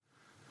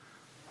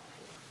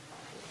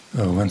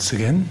Well, once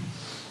again,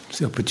 it's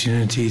the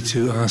opportunity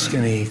to ask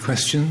any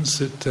questions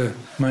that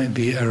might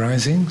be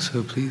arising,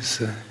 so please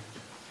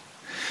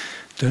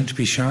don't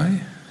be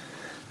shy.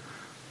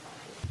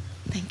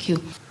 Thank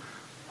you.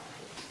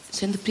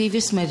 So in the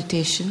previous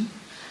meditation,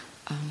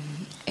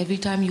 every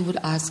time you would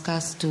ask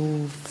us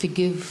to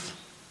forgive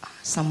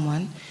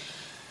someone,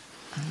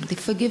 the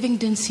forgiving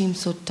didn't seem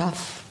so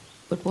tough,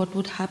 but what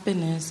would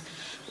happen is,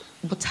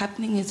 what's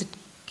happening is it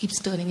keeps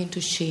turning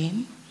into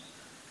shame.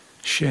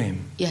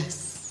 Shame?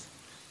 Yes.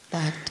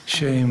 That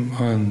shame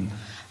on...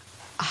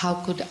 How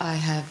could I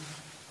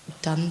have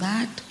done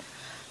that?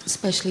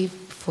 Especially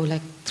for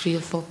like 3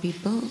 or 4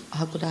 people.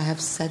 How could I have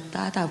said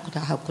that? How could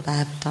I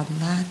have done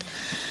that?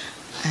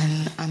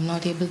 And I'm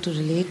not able to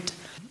relate.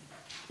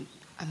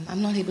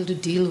 I'm not able to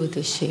deal with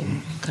the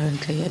shame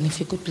currently. And if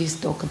you could please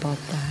talk about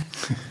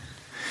that.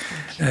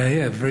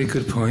 Yeah, very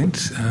good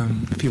point.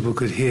 People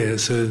could hear.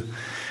 So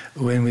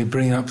when we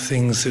bring up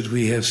things that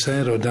we have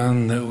said or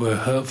done that were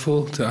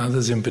hurtful to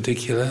others in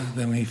particular,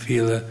 then we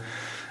feel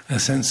a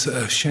sense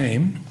of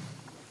shame.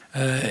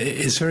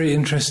 It's very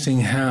interesting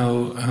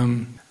how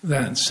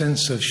that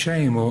sense of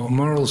shame or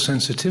moral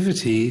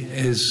sensitivity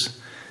is,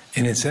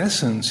 in its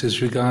essence,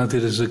 is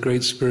regarded as a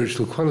great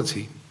spiritual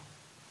quality.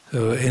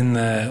 So in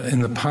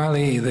the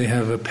Pali, they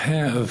have a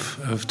pair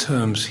of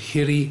terms,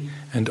 hiri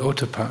and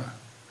ottappa.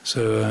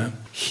 So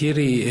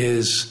hiri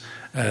is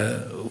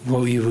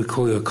what you would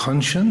call your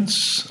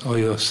conscience or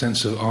your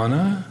sense of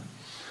honor,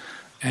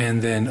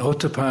 and then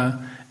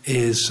ottappa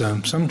is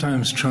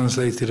sometimes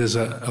translated as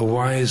a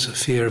wise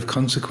fear of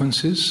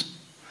consequences.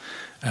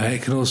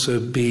 It can also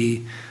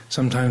be,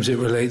 sometimes it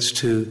relates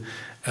to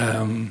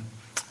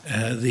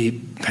the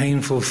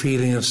painful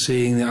feeling of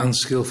seeing the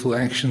unskillful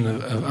action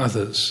of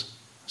others.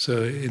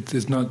 So it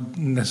is not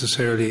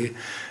necessarily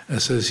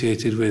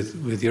associated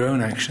with your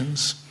own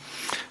actions.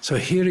 So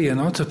hiri and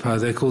ottappa,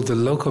 they're called the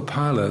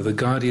lokapala, the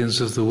guardians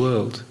of the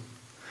world.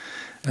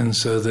 And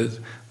so that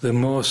the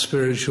more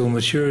spiritual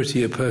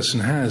maturity a person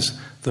has,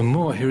 the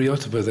more hiri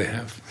ottappa they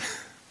have.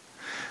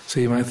 So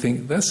you might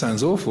think, that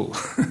sounds awful.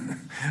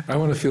 I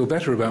want to feel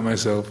better about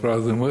myself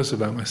rather than worse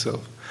about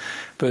myself.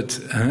 But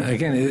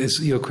again,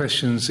 your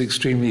question's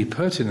extremely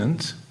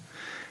pertinent,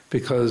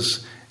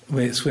 because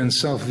it's when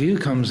self-view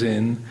comes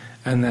in,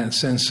 and that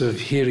sense of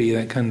hiri,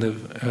 that kind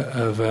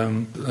of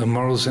a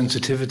moral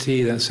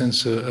sensitivity, that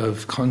sense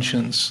of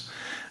conscience,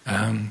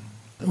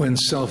 when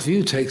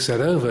self-view takes that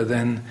over,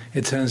 then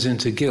it turns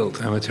into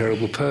guilt. I'm a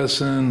terrible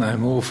person,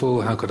 I'm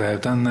awful, how could I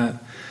have done that?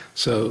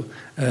 So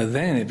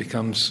then it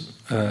becomes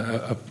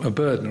a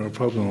burden or a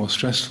problem or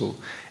stressful.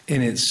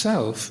 In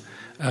itself,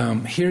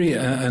 hiri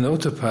and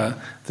ottappa,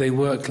 they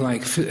work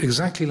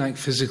exactly like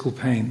physical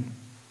pain.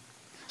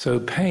 So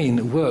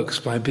pain works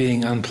by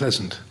being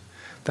unpleasant.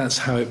 That's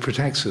how it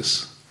protects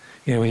us.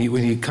 You know,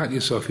 when you cut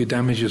yourself, you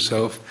damage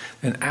yourself,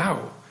 then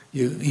ow!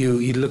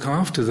 You look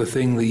after the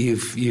thing that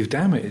you've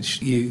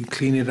damaged. You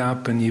clean it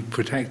up and you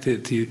protect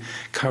it. You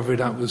cover it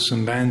up with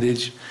some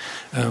bandage.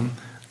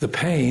 The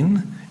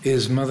pain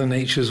is Mother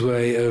Nature's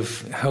way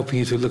of helping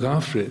you to look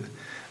after it.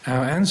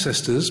 Our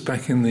ancestors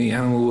back in the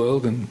animal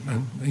world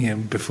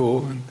and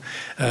before,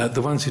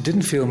 the ones who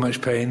didn't feel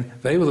much pain,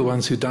 they were the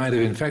ones who died of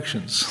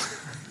infections.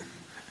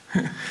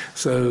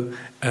 So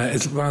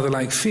it's rather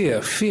like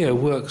fear. Fear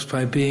works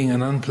by being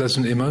an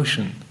unpleasant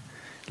emotion.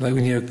 Like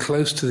when you're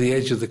close to the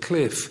edge of the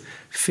cliff,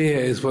 fear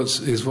is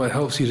what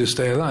helps you to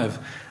stay alive.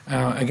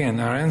 Our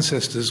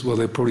ancestors, well,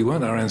 they probably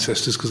weren't our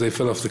ancestors because they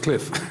fell off the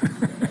cliff.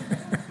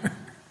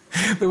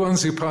 The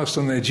ones who passed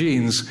on their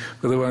genes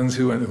were the ones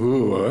who went,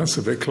 ooh, that's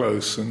a bit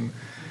close, and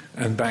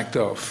backed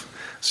off.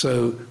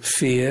 So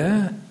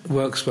fear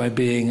works by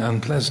being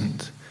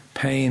unpleasant.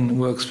 Pain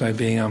works by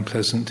being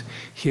unpleasant.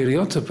 Hiri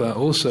ottappa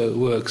also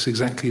works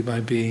exactly by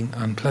being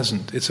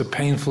unpleasant. It's a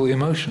painful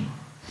emotion.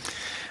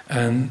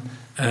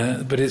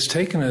 But it's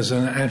taken as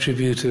an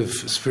attribute of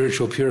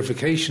spiritual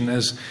purification,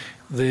 as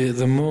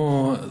the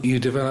more you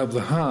develop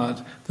the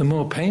heart, the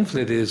more painful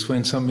it is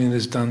when something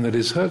is done that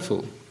is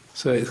hurtful.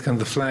 So it's kind of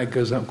the flag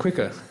goes up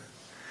quicker.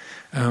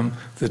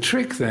 The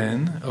trick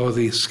then, or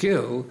the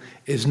skill,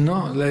 is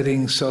not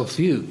letting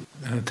self-view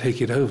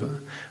take it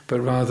over, but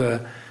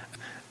rather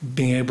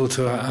being able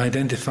to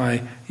identify,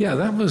 yeah,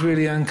 that was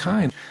really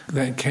unkind.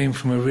 That came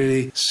from a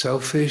really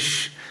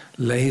selfish,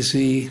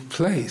 lazy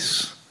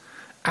place.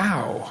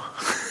 Ow!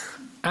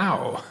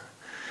 Ow!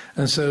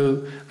 And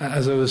so,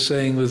 as I was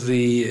saying with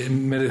the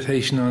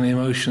meditation on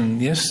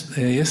emotion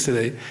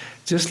yesterday,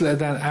 just let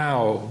that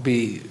ow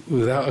be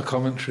without a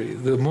commentary.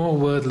 The more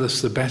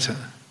wordless, the better.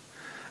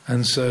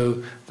 And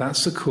so,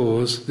 that's the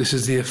cause, this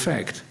is the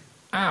effect.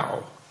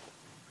 Ow!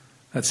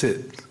 That's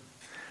it.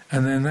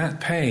 And then that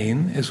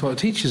pain is what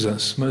teaches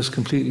us most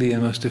completely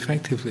and most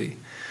effectively.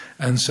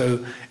 And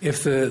so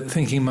if the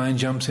thinking mind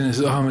jumps in and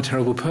says, oh, I'm a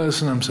terrible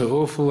person, I'm so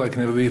awful, I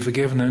can never be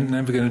forgiven, I'm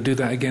never going to do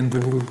that again,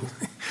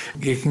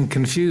 it can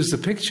confuse the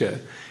picture.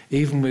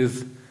 Even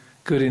with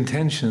good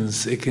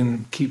intentions, it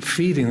can keep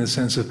feeding the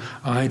sense of,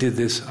 I did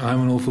this,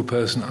 I'm an awful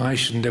person, I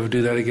should never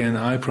do that again,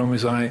 I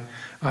promise I.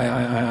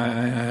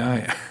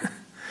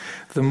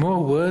 the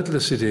more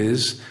wordless it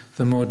is,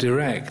 the more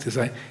direct. It's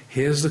like,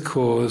 here's the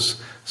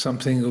cause,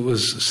 something that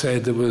was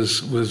said that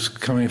was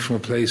coming from a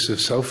place of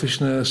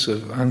selfishness,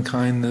 of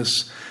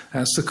unkindness.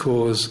 That's the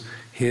cause,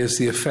 here's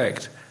the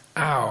effect.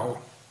 Ow!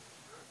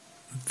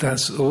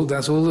 That's all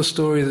the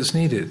story that's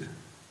needed.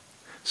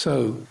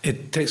 So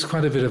it takes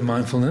quite a bit of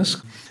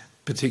mindfulness,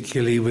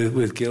 particularly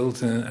with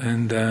guilt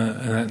and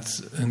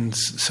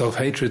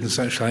self-hatred and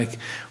such like.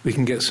 We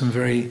can get some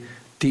very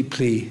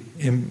deeply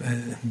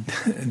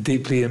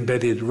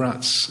embedded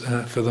ruts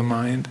for the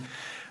mind.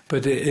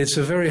 But it's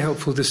a very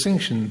helpful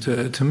distinction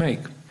to make.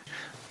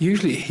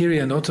 Usually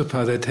Hiri and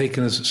Ottappa, they're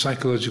taken as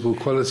psychological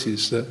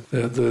qualities,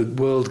 the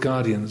world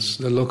guardians,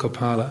 the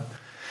Lokapala.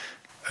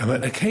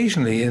 But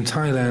occasionally in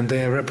Thailand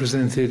they are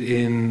represented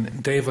in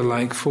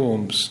deva-like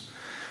forms.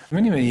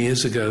 Many, many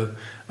years ago,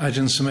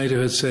 Ajahn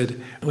Sumedho had said,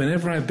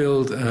 whenever I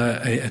build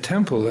a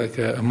temple, like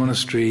a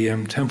monastery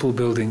temple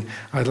building,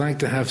 I'd like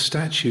to have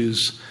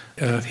statues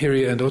of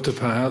Hiri and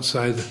Ottappa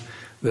outside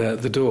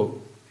the door.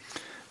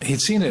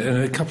 He'd seen it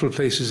in a couple of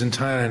places in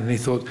Thailand, and he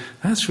thought,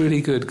 that's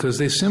really good, because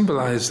they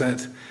symbolize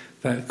that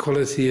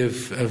quality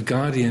of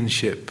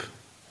guardianship,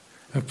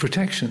 of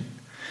protection.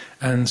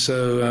 And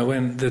so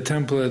when the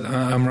temple at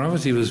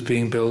Amaravati was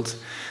being built,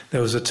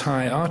 there was a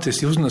Thai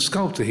artist. He wasn't a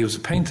sculptor, he was a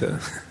painter,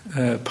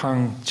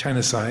 Pang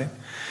Chinasai.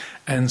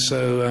 And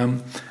so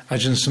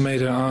Ajahn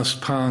Sumedho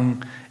asked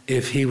Pang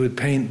if he would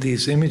paint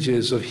these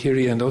images of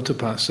Hiri and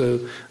Ottappa. So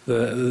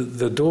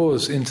the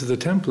doors into the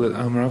temple at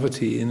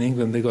Amaravati in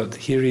England, they got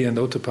Hiri and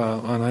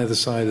Ottappa on either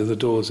side of the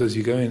doors as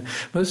you go in.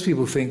 Most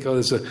people think, oh,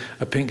 there's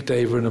a pink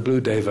deva and a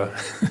blue deva.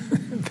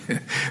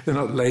 They're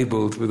not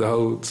labelled with the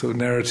whole sort of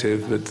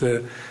narrative, but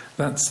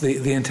that's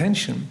the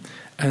intention.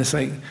 And it's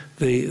like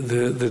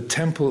the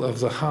temple of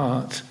the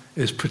heart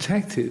is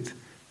protected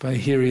by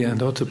Hiri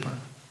and Ottappa.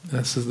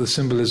 That's the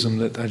symbolism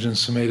that Ajahn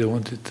Sumedho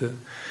wanted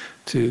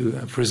to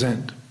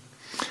present.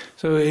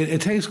 So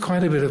it takes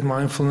quite a bit of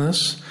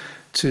mindfulness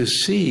to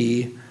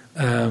see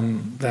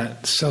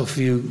that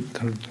self-view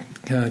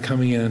kind of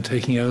coming in and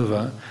taking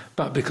over,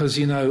 but because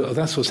you know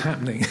that's what's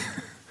happening,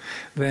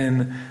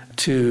 then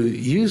to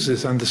use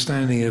this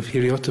understanding of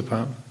Hiri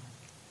Ottappa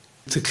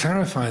to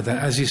clarify that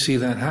as you see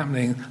that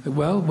happening,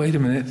 well, wait a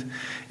minute,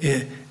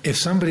 if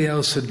somebody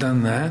else had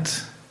done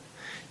that,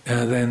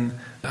 then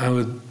I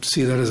would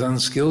see that as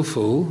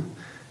unskillful,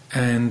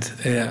 and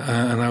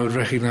I would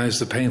recognize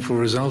the painful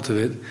result of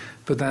it,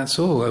 but that's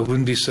all. I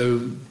wouldn't be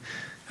so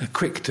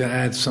quick to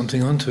add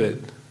something onto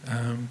it,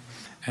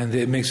 and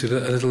it makes it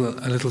a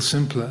little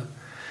simpler.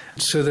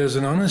 So there's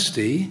an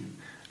honesty,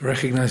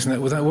 recognizing that,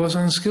 well, that was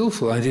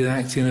unskillful. I did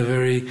act in a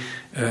very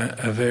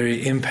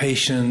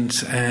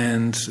impatient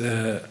and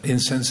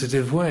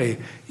insensitive way.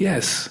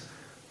 Yes,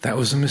 that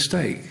was a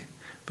mistake.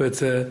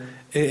 But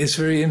it's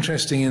very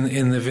interesting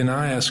in the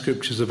Vinaya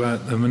scriptures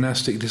about the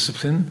monastic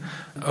discipline.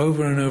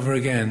 Over and over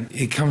again,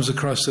 it comes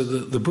across that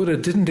the Buddha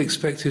didn't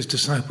expect his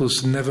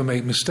disciples to never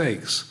make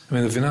mistakes. I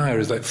mean, the Vinaya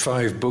is like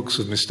 5 books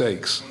of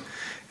mistakes.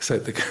 It's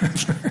like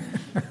it's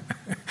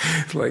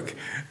like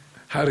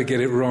how to get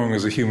it wrong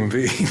as a human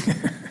being.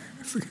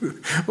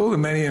 All the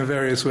many and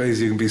various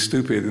ways you can be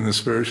stupid in the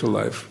spiritual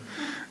life.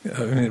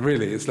 I mean,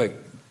 really, it's like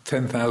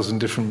 10,000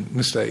 different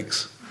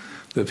mistakes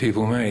that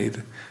people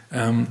made.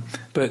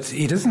 But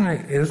he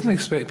doesn't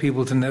expect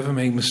people to never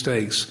make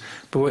mistakes.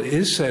 But what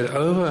is said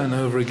over and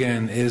over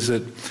again is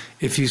that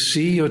if you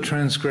see your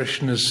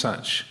transgression as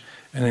such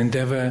and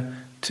endeavor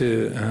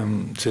to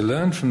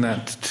learn from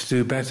that, to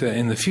do better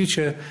in the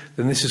future,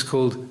 then this is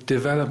called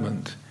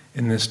development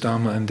in this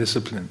Dharma and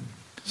discipline.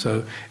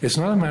 So it's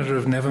not a matter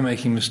of never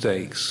making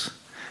mistakes,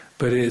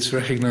 but it's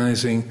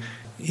recognizing,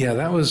 yeah,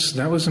 that was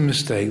a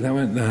mistake.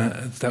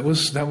 That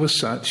was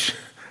such.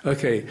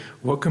 Okay,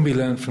 what can be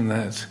learned from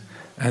that?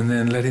 And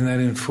then letting that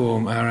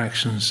inform our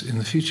actions in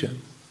the future.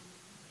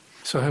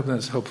 So I hope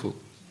that's helpful.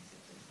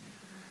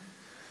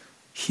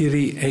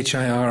 Hiri,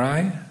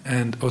 H-I-R-I,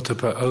 and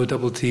Ottappa,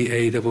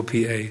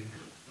 O-T-T-A-P-P-A.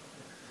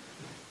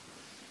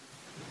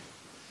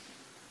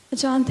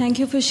 Ajahn, thank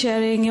you for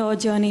sharing your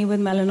journey with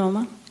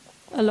melanoma.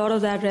 A lot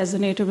of that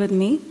resonated with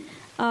me.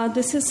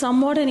 This is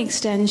somewhat an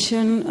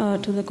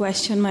extension to the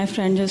question my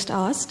friend just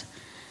asked.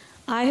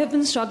 I have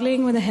been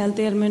struggling with a health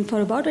ailment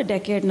for about a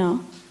decade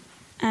now.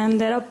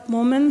 And there are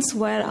moments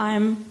where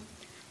I'm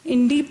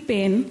in deep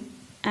pain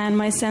and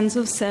my sense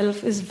of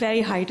self is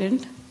very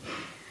heightened.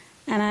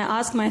 And I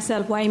ask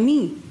myself, why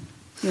me?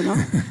 You know,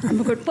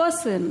 I'm a good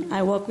person.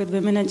 I work with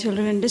women and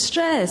children in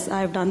distress.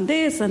 I've done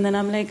this. And then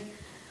I'm like...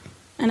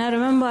 And I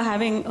remember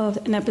having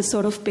an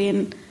episode of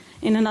pain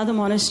in another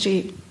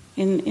monastery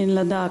in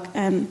Ladakh.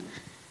 And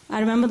I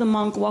remember the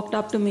monk walked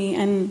up to me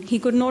and he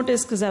could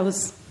notice because I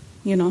was,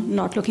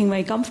 not looking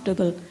very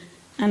comfortable.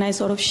 And I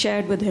sort of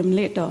shared with him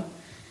later.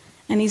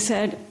 And he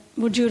said,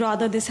 would you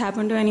rather this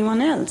happen to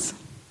anyone else?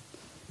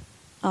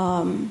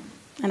 And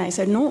I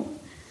said, no.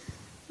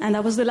 And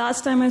that was the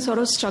last time I sort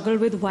of struggled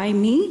with why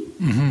me.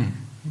 Mm-hmm.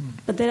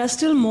 But there are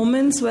still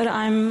moments where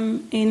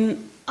I'm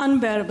in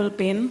unbearable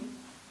pain.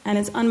 And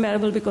it's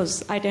unbearable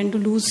because I tend to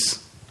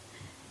lose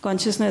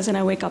consciousness and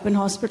I wake up in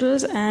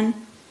hospitals, and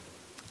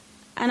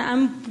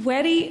I'm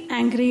very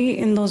angry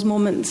in those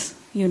moments,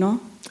 you know.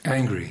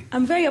 Angry?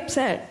 I'm very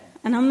upset,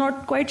 and I'm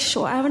not quite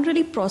sure. I haven't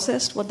really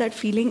processed what that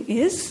feeling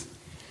is,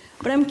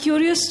 but I'm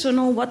curious to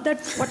know what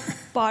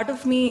part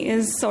of me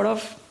is sort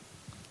of.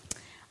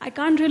 I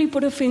can't really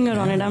put a finger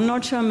on it. I'm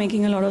not sure I'm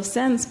making a lot of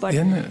sense, but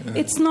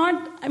it's not.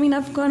 I mean,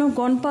 I've kind of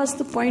gone past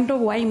the point of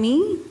why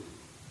me,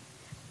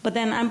 but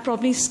then I'm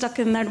probably stuck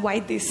in that why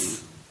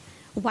this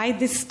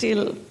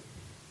still,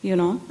 you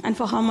know, and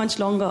for how much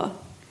longer.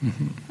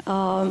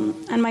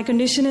 Mm-hmm. And my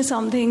condition is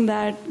something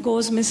that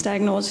goes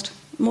misdiagnosed,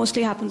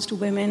 mostly happens to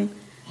women,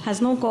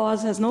 has no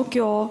cause, has no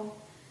cure.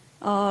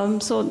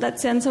 So that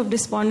sense of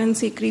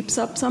despondency creeps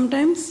up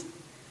sometimes.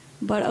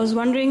 But I was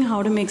wondering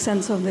how to make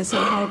sense of this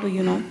and how to,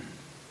 you know.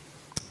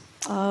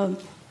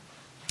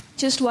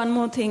 Just one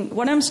more thing.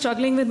 What I'm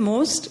struggling with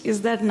most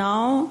is that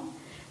now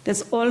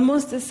there's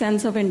almost this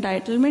sense of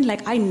entitlement,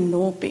 like I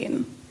know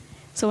pain.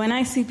 So when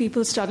I see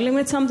people struggling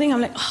with something,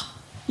 I'm like, oh,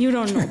 you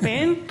don't know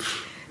pain?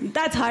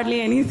 That's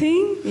hardly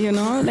anything, you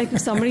know? Like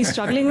if somebody's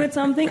struggling with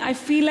something, I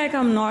feel like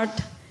I'm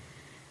not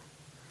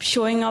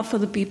showing up for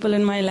the people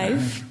in my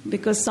life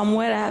because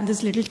somewhere I have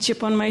this little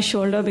chip on my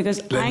shoulder because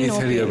I know pain. Let me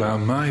tell you about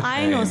my pain.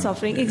 I know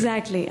suffering,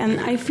 exactly. And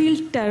I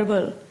feel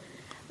terrible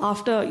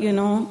after, you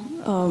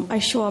know, I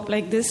show up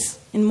like this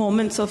in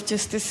moments of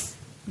just this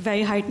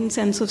very heightened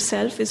sense of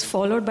self is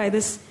followed by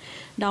this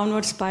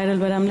downward spiral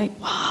where I'm like,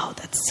 wow,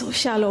 that's so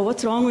shallow.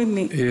 What's wrong with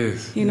me?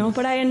 Yes. You know,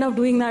 but I end up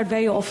doing that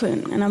very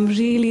often, and I'm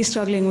really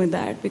struggling with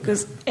that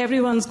because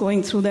everyone's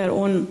going through their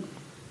own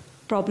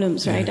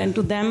problems, right? And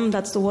to them,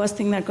 that's the worst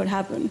thing that could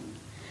happen.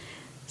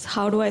 So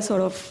how do I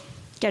sort of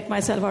get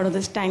myself out of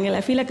this tangle?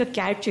 I feel like a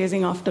cat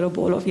chasing after a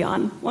bowl of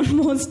yarn on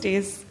most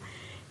days.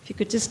 If you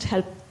could just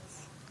help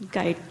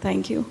guide,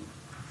 thank you.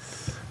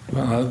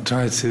 Well, I'll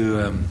try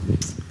to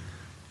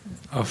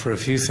offer a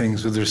few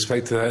things with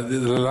respect to that. The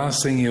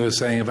last thing you were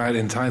saying about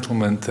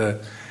entitlement,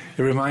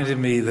 it reminded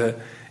me that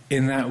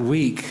in that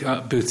week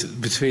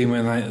between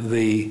when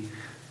the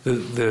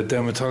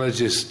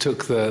dermatologist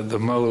took the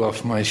mole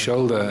off my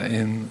shoulder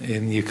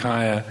in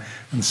Ukiah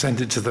and sent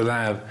it to the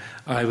lab,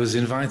 I was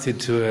invited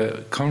to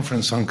a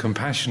conference on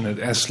compassion at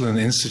Esalen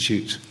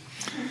Institute.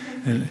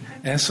 And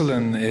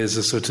Esalen is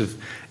a sort of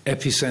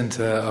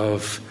epicenter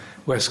of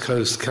West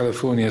Coast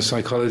California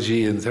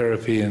psychology and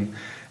therapy, and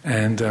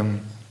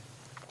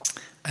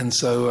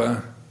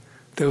so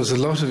there was a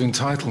lot of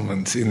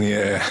entitlement in the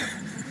air.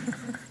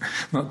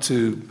 Not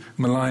to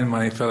malign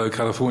my fellow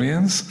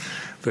Californians,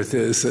 but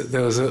there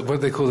was what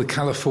they call the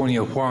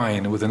California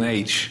whine with an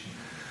H.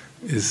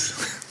 There's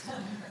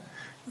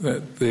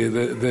a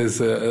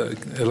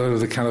lot of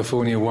the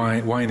California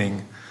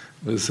whining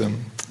was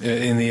in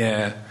the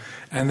air.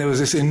 And there was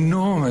this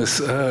enormous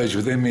urge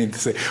within me to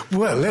say,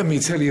 well, let me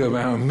tell you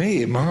about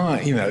me,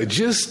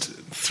 just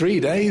 3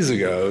 days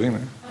ago,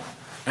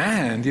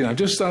 and, I've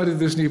just started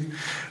this new,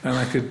 and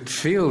I could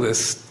feel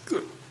this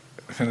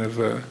kind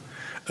of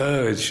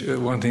urge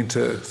wanting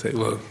to say,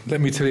 well,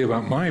 let me tell you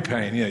about my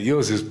pain.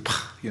 Yours is,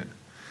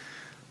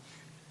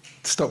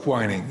 stop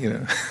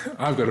whining,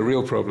 I've got a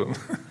real problem.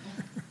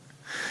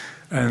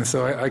 And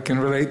so I can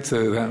relate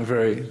to that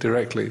very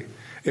directly.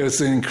 It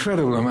was an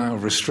incredible amount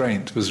of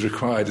restraint was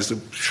required just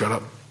to shut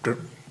up,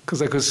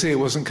 because I could see it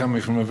wasn't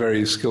coming from a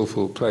very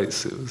skillful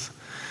place.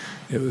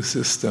 It was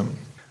just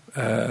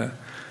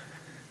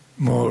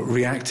more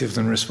reactive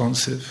than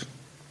responsive.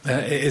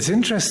 It's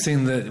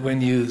interesting that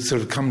when you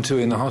sort of come to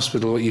in the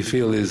hospital, what you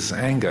feel is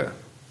anger.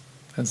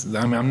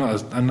 I'm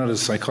not a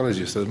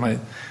psychologist.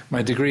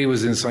 My degree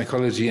was in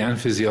psychology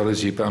and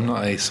physiology, but I'm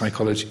not a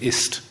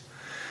psychologist,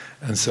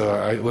 and so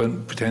I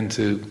won't pretend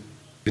to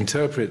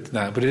interpret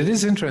that. But it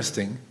is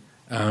interesting,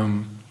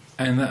 and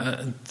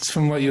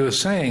from what you were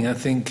saying, I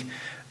think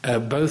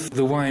both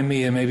the why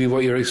me and maybe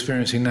what you're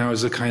experiencing now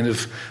is a kind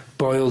of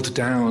boiled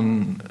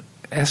down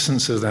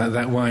essence of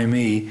that why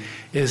me,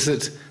 is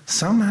that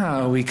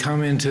somehow we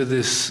come into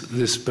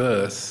this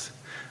birth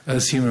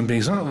as human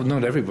beings,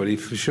 not everybody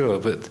for sure,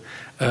 but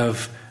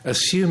of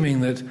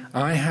assuming that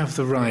I have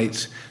the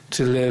right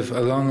to live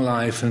a long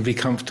life and be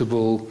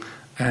comfortable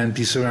and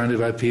be surrounded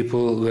by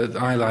people that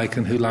I like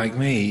and who like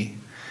me,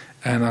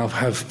 and I'll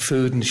have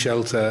food and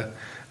shelter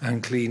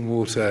and clean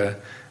water,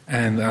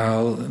 and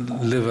I'll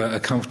live a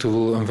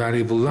comfortable and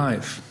valuable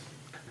life.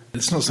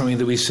 It's not something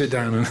that we sit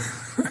down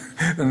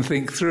and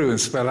think through and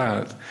spell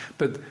out.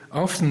 But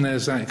often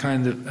there's that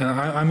kind of...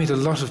 I meet a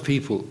lot of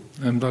people,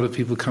 and a lot of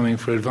people coming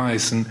for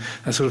advice, and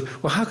I sort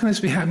of, well, how can this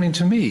be happening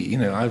to me?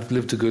 I've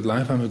lived a good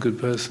life, I'm a good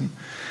person.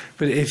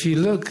 But if you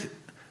look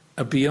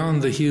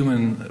beyond the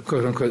human,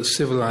 quote-unquote,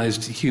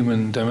 civilized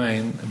human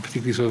domain, and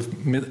particularly sort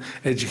of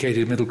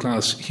educated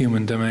middle-class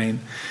human domain,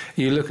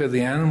 you look at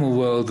the animal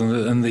world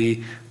and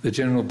the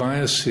general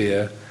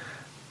biosphere,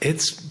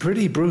 it's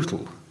pretty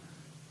brutal.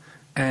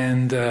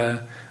 And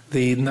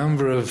the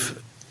number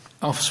of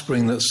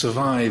offspring that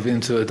survive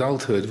into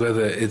adulthood,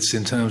 whether it's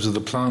in terms of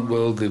the plant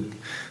world,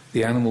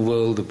 the animal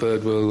world, the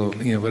bird world,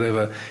 or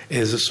whatever,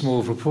 is a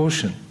small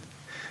proportion.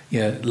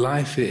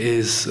 life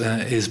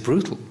is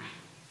brutal,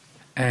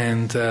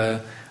 and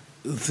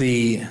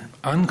the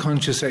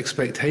unconscious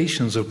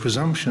expectations or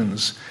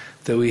presumptions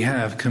that we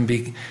have can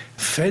be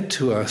fed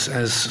to us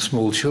as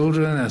small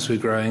children, as we're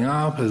growing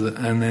up,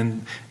 and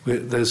then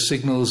those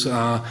signals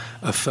are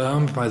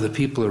affirmed by the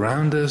people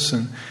around us,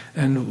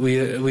 and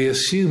we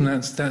assume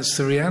that's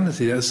the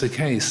reality, that's the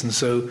case. And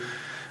so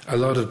a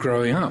lot of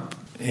growing up,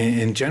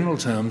 in general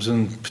terms,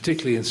 and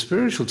particularly in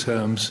spiritual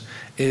terms,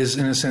 is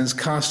in a sense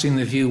casting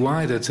the view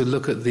wider to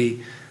look at the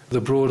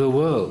broader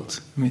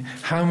world. I mean,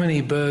 how many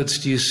birds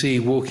do you see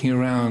walking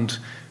around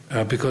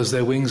because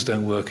their wings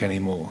don't work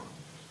anymore?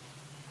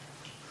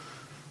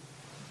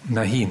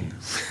 Nahin.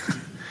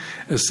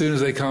 As soon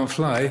as they can't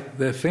fly,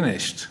 they're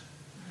finished.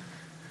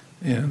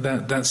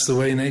 That's the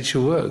way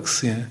nature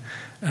works.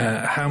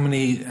 How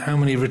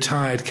many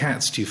retired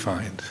cats do you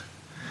find?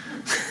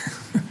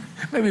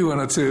 Maybe one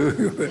or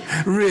two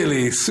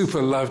really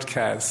super loved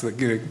cats that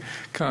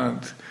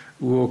can't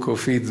walk or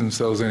feed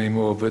themselves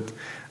anymore. But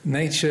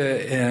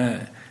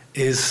nature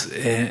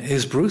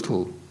is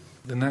brutal.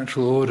 The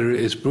natural order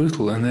is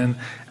brutal, and then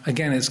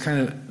again, it's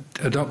kind of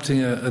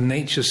adopting a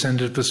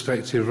nature-centered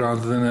perspective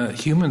rather than a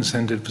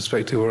human-centered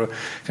perspective, or a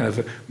kind of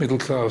a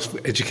middle-class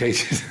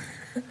educated.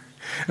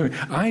 I mean,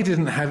 I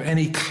didn't have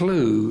any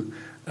clue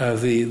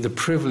of the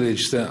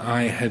privilege that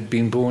I had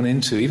been born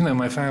into, even though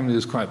my family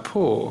was quite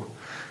poor.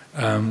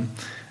 I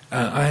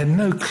had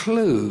no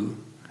clue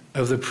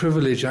of the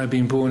privilege I'd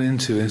been born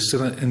into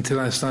until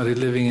I started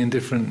living in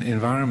different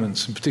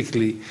environments, and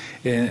particularly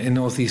in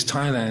northeast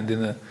Thailand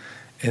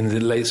in the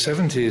late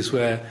 70s,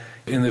 where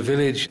in the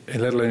village,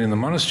 let alone in the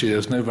monastery, there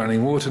was no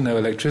running water, no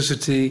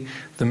electricity.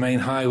 The main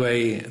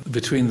highway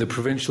between the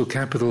provincial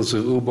capitals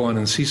of Ubon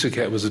and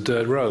Sisaket was a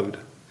dirt road.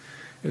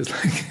 It was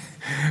like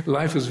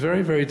life was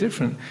very, very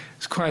different.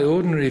 It's quite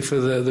ordinary for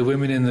the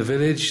women in the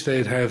village.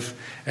 They'd have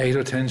 8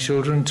 or 10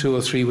 children, 2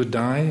 or 3 would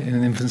die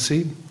in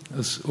infancy. It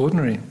was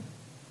ordinary.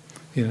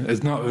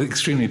 It's not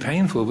extremely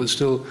painful, but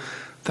still,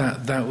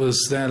 that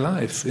was their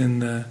life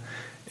in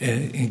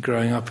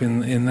growing up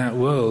in that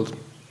world.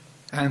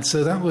 And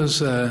so that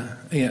was, I'd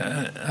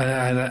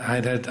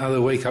had other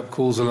wake-up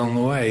calls along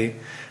the way,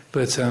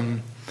 but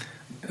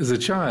as a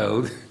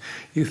child,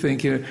 you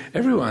think,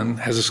 everyone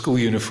has a school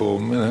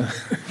uniform and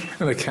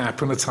a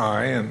cap and a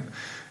tie, and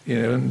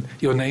and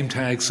your name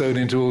tag sewn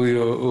into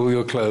all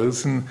your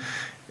clothes and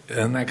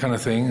that kind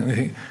of thing.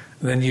 And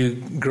then you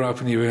grow up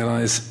and you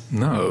realise,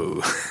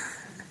 no,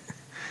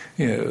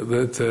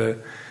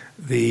 that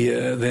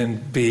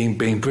then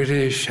being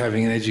British,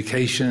 having an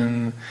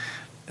education.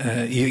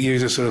 You're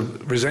just sort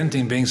of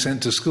resenting being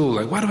sent to school.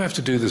 Like, why do I have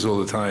to do this all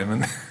the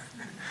time?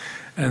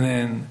 And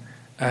then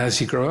as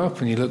you grow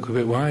up and you look a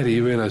bit wider,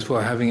 you realise,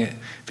 well,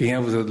 being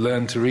able to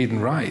learn to read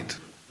and write,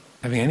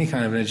 having any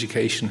kind of an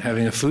education,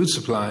 having a food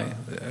supply,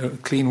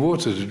 clean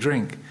water to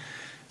drink,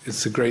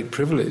 it's a great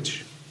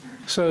privilege.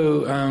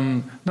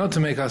 So not to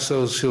make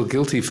ourselves feel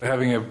guilty for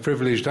having a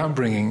privileged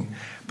upbringing,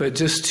 but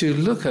just to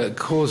look at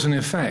cause and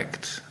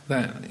effect,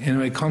 that, in a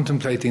way,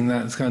 contemplating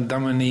that kind of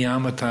Dhamma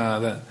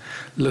niyamata, that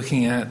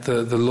looking at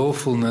the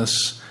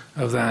lawfulness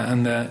of that,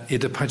 and the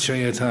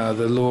idappaccayata,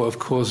 the law of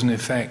cause and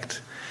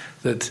effect,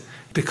 that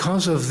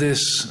because of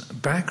this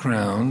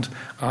background,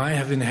 I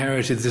have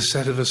inherited this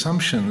set of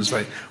assumptions,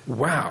 like,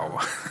 wow,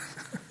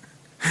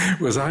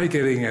 was I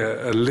getting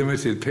a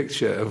limited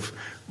picture of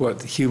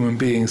what human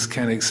beings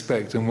can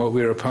expect and what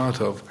we're a part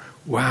of?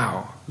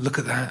 Wow, look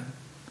at that.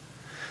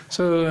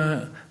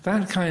 So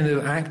that kind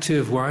of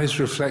active, wise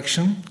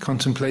reflection,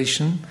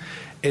 contemplation,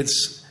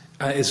 it's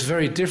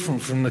very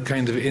different from the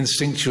kind of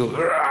instinctual,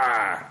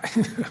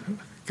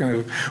 kind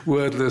of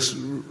wordless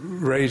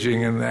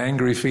raging and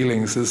angry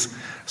feelings.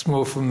 It's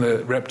more from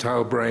the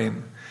reptile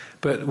brain.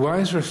 But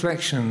wise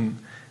reflection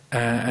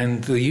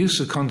and the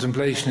use of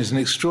contemplation is an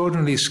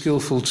extraordinarily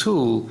skillful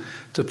tool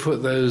to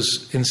put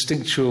those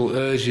instinctual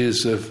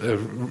urges of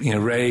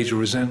rage or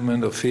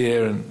resentment or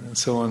fear and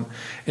so on.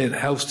 It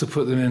helps to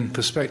put them in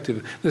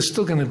perspective. They're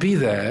still going to be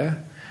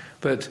there,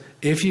 but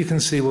if you can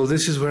see, well,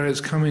 this is where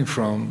it's coming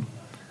from,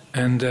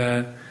 and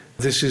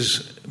this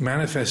is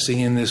manifesting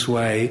in this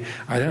way,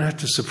 I don't have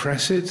to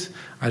suppress it,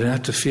 I don't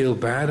have to feel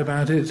bad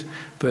about it,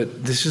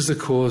 but this is the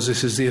cause,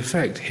 this is the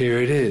effect, here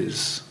it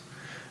is.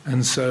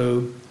 And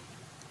so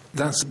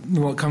that's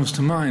what comes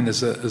to mind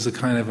as a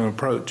kind of an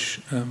approach.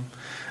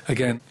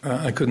 Again,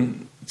 I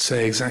couldn't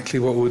say exactly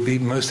what would be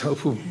most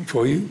helpful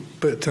for you,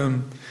 but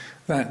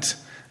that,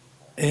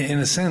 in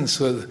a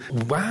sense,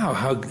 wow,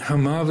 how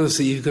marvellous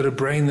that you've got a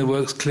brain that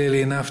works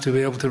clearly enough to be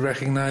able to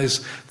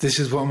recognise this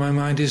is what my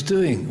mind is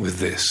doing with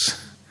this.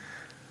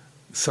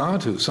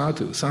 Sadhu,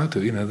 sadhu,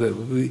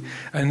 sadhu.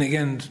 And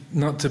again,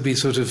 not to be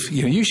sort of,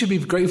 you should be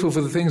grateful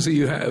for the things that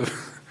you have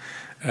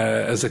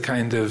as a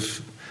kind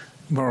of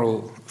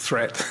moral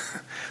threat,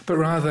 but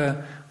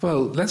rather,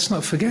 well, let's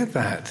not forget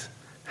that.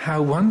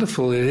 How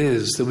wonderful it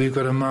is that we've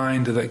got a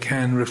mind that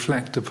can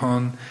reflect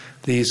upon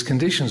these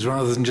conditions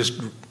rather than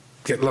just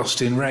get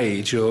lost in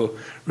rage or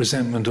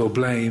resentment or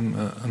blame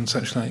and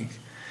such like.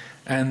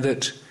 And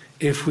that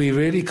if we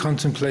really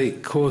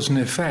contemplate cause and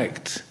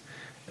effect,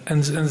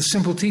 and the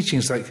simple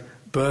teachings like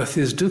birth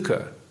is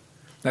dukkha,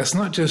 that's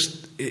not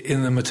just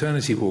in the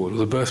maternity ward or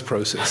the birth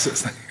process,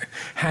 it's like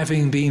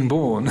having been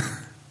born,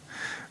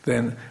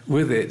 then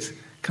with it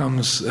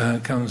comes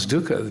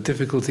dukkha, the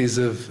difficulties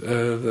of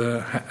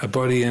a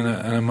body and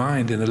a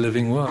mind in a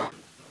living world.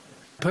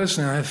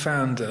 Personally, I've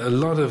found a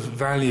lot of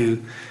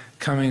value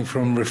coming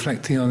from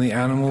reflecting on the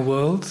animal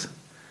world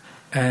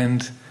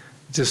and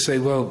just say,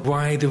 well,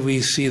 why do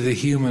we see the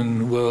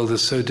human world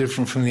as so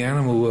different from the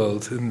animal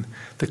world? And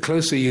the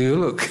closer you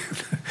look,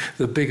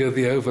 the bigger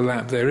the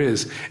overlap there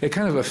is. It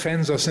kind of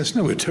offends us and says,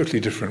 no, we're totally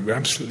different, we're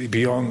absolutely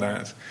beyond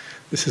that.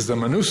 This is the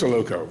Manusa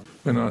Loka,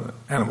 we're not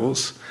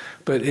animals.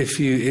 But if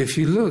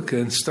you look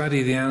and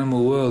study the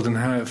animal world and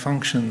how it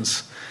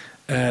functions,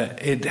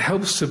 it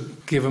helps to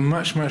give a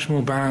much, much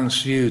more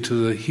balanced view to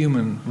the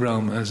human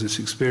realm as it's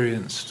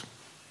experienced.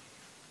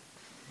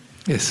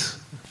 Yes?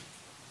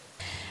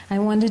 I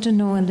wanted to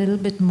know a little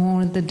bit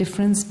more the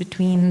difference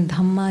between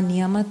Dhamma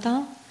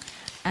Niyamata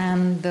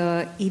and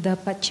the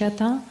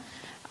Idapacchata,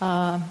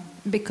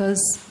 because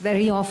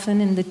very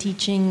often in the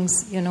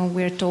teachings,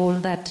 we're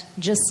told that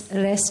just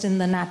rest in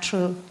the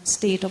natural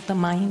state of the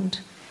mind,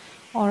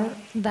 or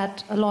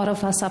that a lot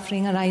of our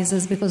suffering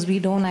arises because we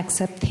don't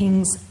accept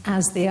things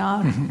as they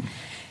are. Mm-hmm.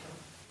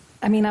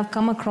 I mean, I've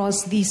come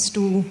across these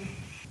two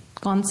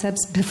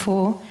concepts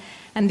before,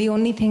 and the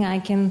only thing I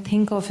can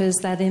think of is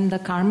that in the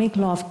karmic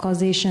law of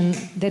causation,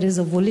 there is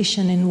a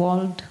volition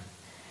involved,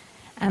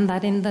 and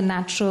that in the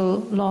natural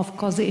law of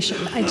causation,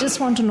 I just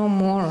want to know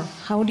more.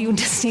 How do you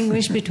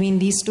distinguish between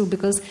these two?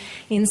 Because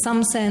in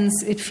some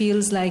sense, it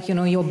feels like,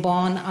 you're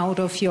born out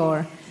of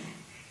your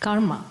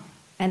karma,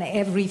 and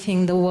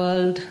everything, the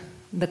world,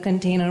 the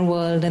container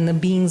world, and the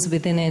beings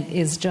within it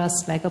is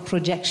just like a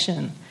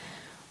projection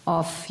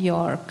of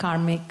your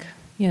karmic,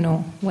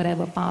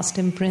 whatever past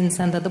imprints,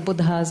 and that the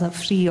Buddhas are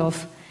free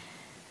of,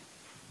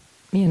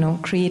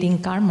 creating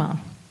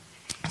karma.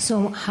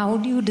 So how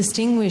do you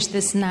distinguish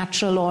this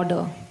natural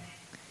order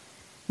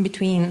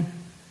between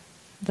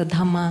the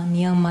Dhamma,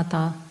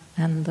 Niyamata,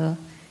 and the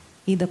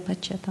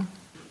Idapacchata?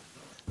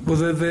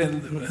 Well,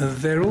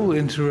 they're all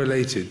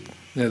interrelated.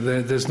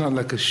 There's not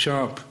like a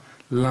sharp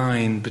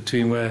line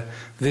between where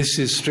this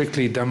is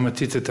strictly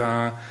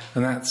Dhammatitata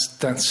and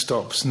that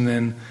stops, and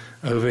then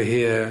over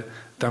here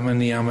Dhamma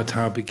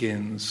Niyamata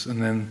begins,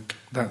 and then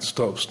that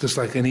stops. Just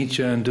like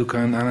anicca and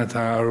dukkha and anatta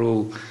are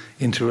all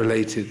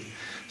interrelated.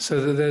 So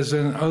that there's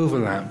an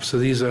overlap. So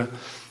these are,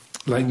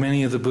 like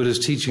many of the Buddha's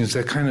teachings,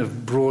 they're kind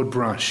of broad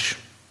brush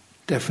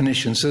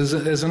definitions. So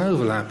there's an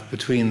overlap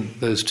between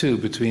those two,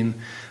 between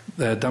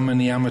the Dhamma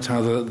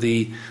Niyamata,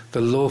 the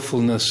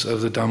lawfulness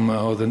of the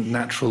Dhamma, or the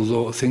natural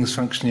law, things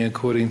functioning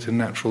according to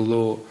natural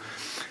law,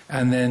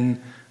 and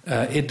then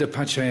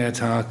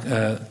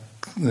Idapacchayata,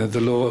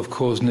 the law of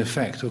cause and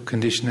effect, or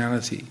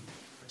conditionality.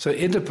 So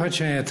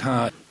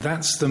Idapacchayata,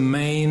 that's the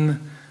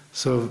main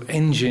sort of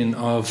engine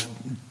of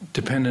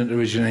dependent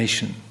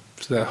origination.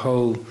 So that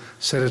whole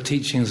set of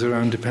teachings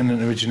around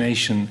dependent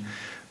origination,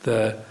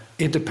 the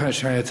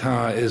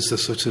Idapacchayata is the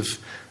sort of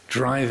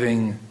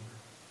driving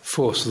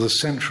force, the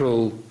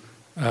central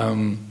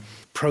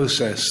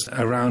process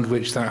around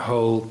which that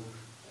whole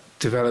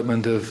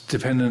development of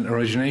dependent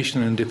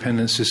origination and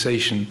dependent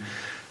cessation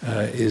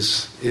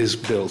is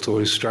built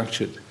or is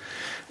structured.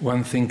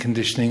 One thing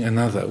conditioning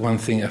another, one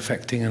thing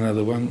affecting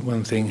another,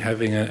 one thing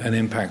having an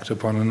impact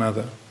upon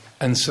another.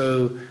 And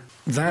so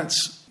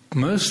that's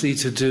mostly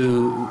to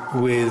do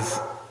with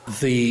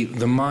the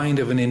mind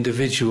of an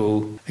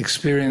individual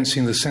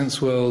experiencing the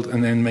sense world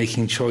and then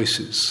making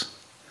choices.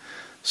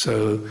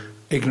 So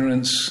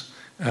ignorance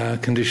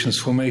conditions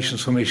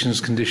formations, formations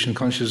condition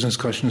consciousness,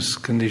 consciousness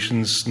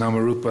conditions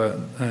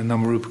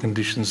namarupa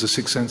conditions the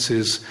six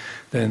senses,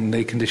 then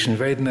they condition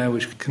Vedana,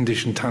 which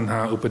condition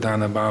tanha,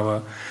 upadana,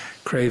 bhava,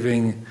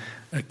 craving,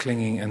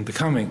 clinging and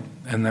becoming,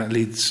 and that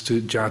leads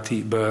to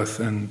jati, birth,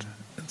 and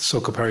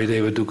sokha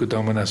parideva dukkha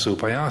domanassa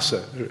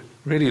upayasa,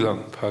 really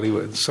long Pali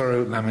word,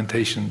 sorrow,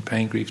 lamentation,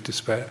 pain, grief,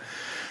 despair.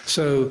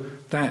 So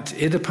that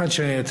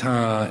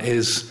Idapacchayata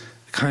is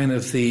kind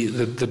of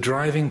the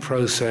driving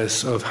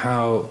process of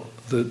how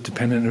the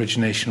dependent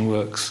origination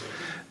works.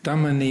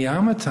 Dhamma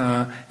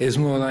Niyamata is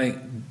more like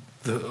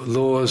the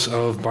laws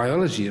of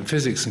biology and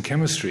physics and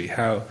chemistry,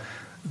 how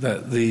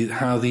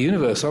the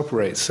universe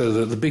operates, so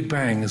that the Big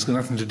Bang has got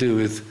nothing to do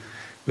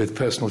with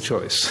personal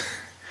choice.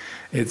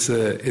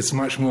 It's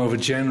much more of a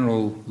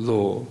general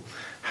law,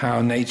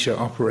 how nature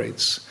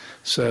operates.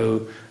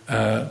 So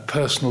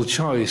personal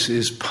choice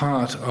is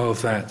part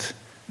of that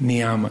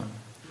niyama.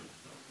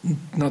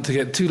 Not to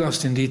get too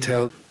lost in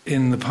detail,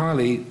 in the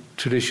Pali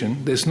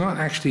tradition, it's not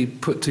actually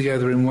put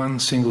together in one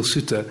single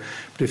sutta,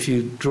 but if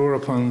you draw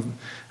upon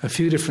a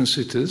few different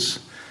suttas,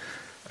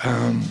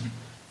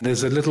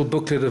 there's a little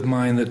booklet of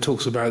mine that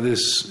talks about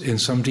this in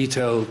some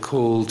detail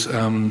called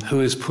Who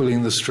is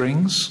Pulling the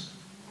Strings?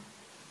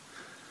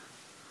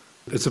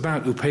 It's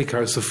about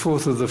Upekkha. It's the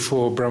fourth of the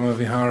four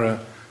Brahmavihara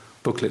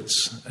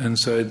booklets, and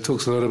so it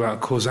talks a lot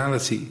about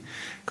causality,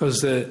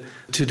 because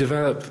to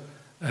develop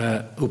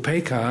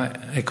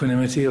Upekkha,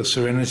 equanimity or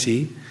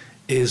serenity,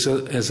 is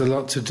a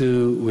lot to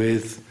do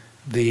with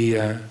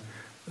the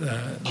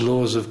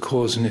laws of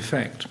cause and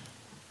effect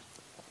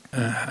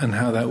and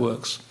how that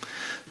works.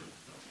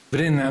 But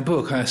in that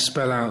book, I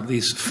spell out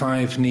these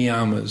 5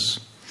 niyamas.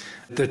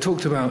 They're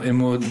talked about in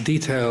more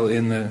detail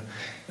in the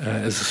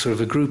as a sort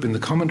of a group in the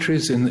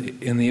commentaries.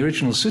 In the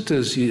original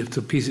suttas, you have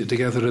to piece it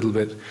together a little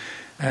bit.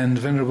 And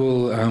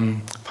Venerable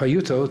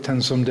Payutto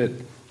Tensomdet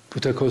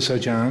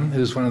Puttakosajan,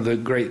 who's one of the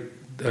great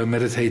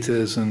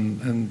meditators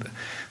and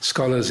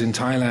scholars in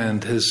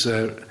Thailand, has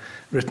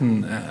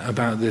written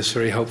about this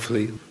very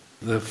helpfully,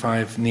 the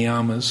 5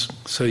 niyamas.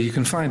 So you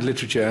can find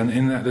literature, and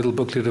in that little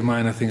booklet of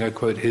mine, I think I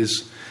quote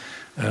his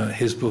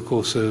book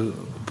also,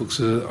 books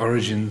of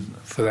origin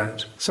for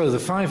that. So the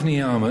 5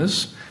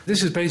 niyamas,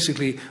 this is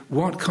basically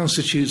what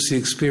constitutes the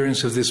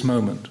experience of this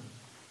moment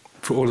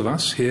for all of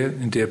us here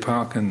in Deer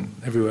Park and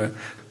everywhere.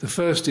 The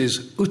first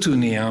is Utu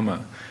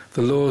niyama,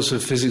 the laws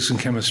of physics and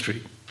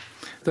chemistry.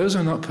 Those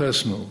are not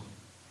personal.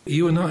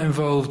 You are not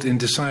involved in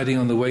deciding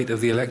on the weight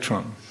of the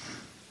electron.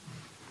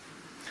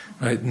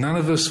 Right? None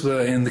of us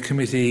were in the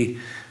committee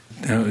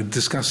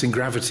discussing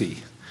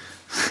gravity.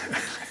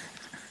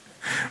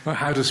 Or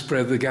how to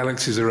spread the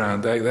galaxies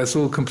around. That's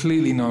all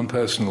completely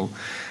non-personal.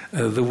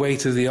 The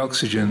weight of the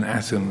oxygen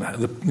atom,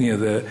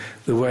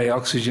 the way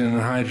oxygen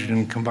and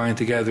hydrogen combine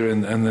together,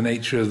 and the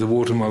nature of the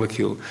water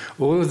molecule.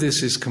 All of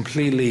this is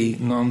completely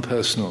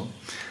non-personal.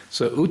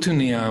 So Utu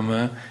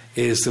niyama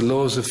is the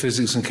laws of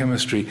physics and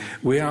chemistry.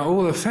 We are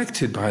all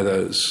affected by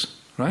those,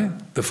 right?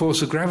 The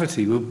force of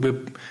gravity, we're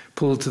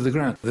pulled to the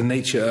ground. The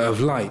nature of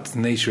light, the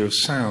nature of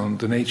sound,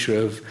 the nature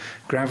of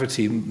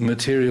gravity,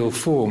 material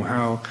form,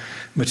 how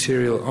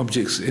material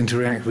objects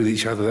interact with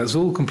each other. That's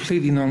all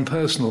completely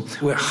non-personal.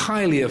 We're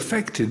highly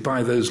affected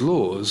by those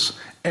laws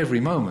every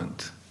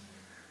moment.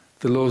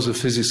 The laws of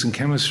physics and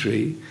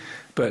chemistry,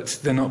 but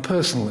they're not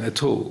personal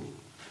at all.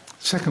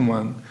 Second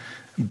one,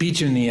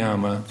 bija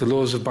niyama, the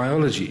laws of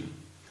biology.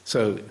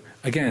 So,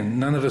 again,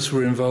 none of us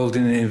were involved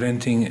in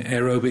inventing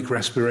aerobic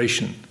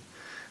respiration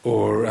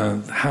or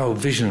how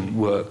vision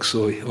works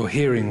or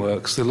hearing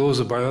works. The laws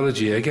of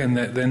biology, again,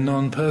 they're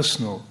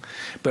non-personal,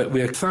 but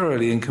we are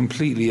thoroughly and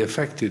completely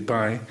affected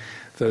by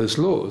those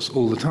laws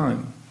all the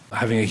time.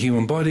 Having a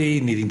human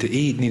body, needing to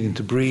eat, needing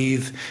to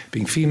breathe,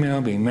 being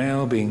female, being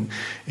male, being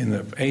in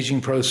the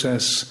aging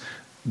process.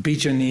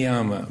 Bija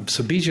niyama.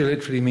 So bija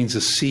literally means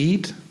a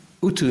seed.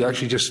 Utu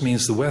actually just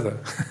means the weather.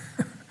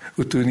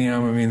 Utu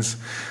niyama means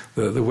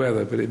the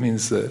weather, but it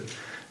means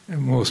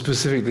more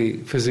specifically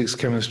physics,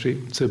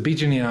 chemistry. So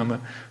bija niyama.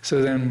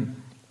 So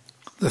then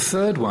the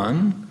third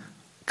one,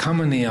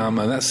 kamma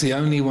niyama, that's the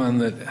only one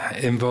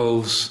that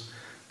involves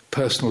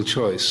personal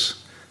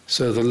choice.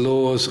 So the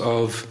laws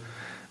of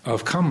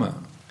kamma,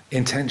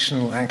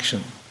 intentional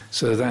action.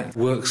 So that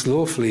works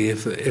lawfully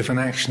if an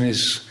action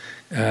is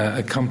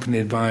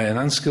accompanied by an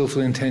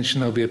unskillful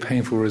intention, there'll be a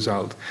painful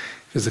result.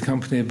 If it's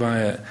accompanied by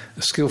a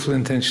skillful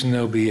intention,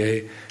 there'll be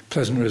a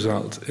pleasant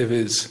result. If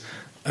it's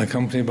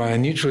accompanied by a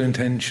neutral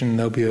intention,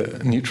 there'll be a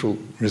neutral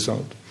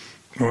result,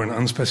 or an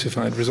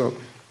unspecified result.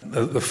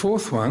 The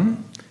fourth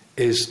one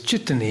is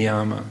citta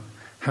niyama,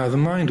 how the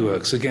mind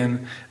works.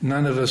 Again,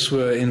 none of us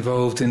were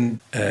involved in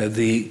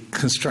the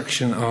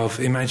construction of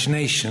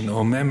imagination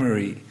or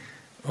memory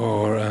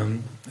or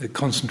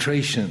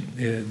concentration.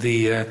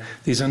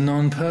 These are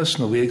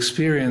non-personal. We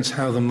experience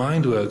how the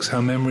mind works,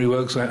 how memory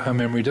works, how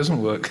memory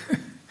doesn't work,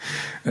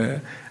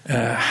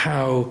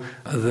 how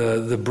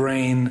the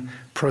brain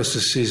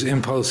processes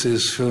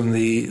impulses from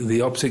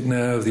the optic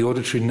nerve, the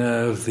auditory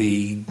nerve,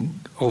 the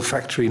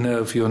olfactory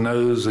nerve for your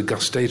nose, the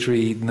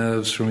gustatory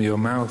nerves from your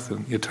mouth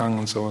and your tongue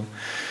and so on.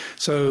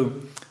 So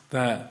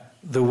that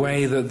the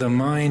way that the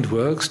mind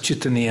works,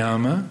 citta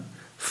niyama,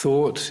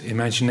 thought,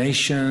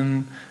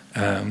 imagination,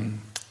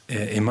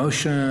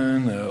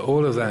 emotion,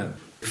 all of that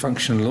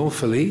function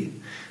lawfully,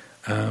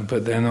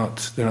 but they're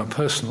not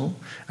personal.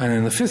 And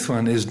then the fifth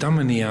one is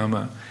dhamma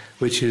niyama,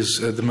 which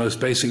is at the most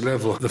basic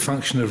level, the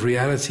function of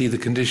reality, the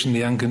conditioned,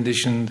 the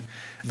unconditioned,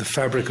 the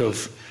fabric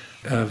of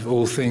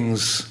all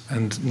things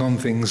and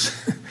non-things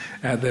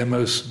at their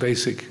most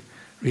basic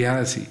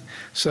reality.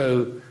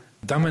 So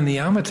dhamma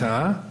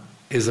niyamata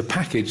is a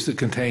package that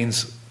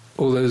contains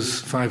all those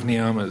 5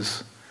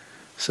 niyamas.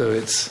 So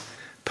it's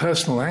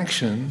personal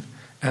action,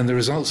 and the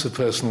results of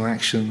personal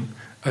action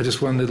are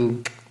just one little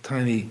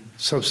tiny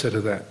subset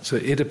of that. So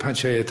ida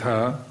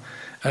paccayata,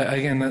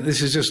 again,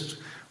 this is just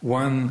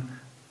one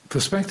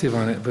perspective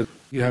on it, but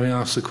you having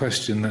asked the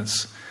question,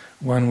 that's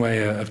one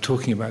way of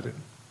talking about it.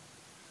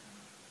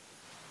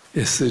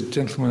 Yes, the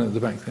gentleman at the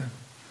back there.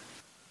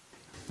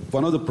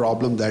 One of the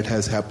problems that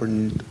has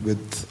happened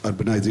with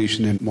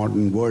urbanization in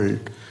modern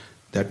world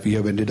that we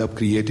have ended up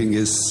creating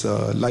is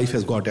life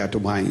has got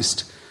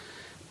atomized.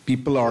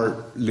 People are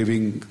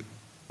living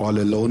all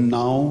alone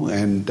now,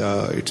 and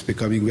it's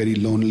becoming very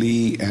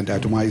lonely and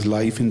atomized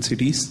life in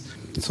cities.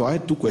 So I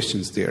had 2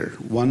 questions there.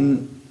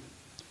 One,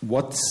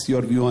 what's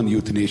your view on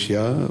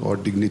euthanasia or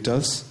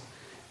dignitas?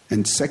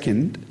 And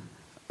second,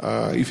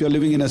 if you're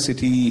living in a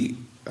city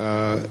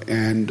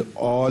and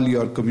all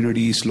your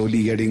community is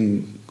slowly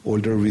getting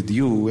older with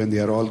you, and they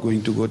are all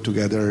going to go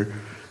together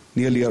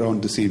nearly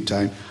around the same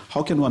time.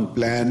 How can one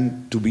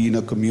plan to be in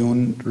a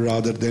commune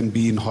rather than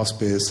be in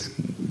hospice,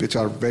 which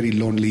are very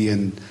lonely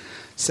and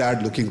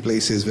sad-looking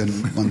places when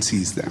one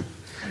sees them?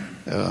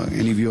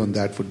 Any view on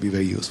that would be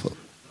very useful.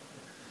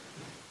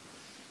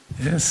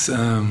 Yes.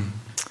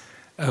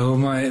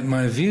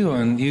 My view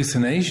on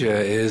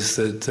euthanasia is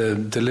that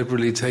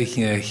deliberately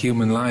taking a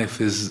human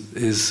life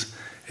is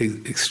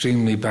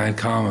extremely bad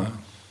karma,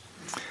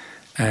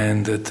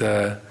 and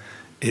that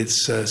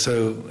it's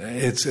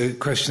a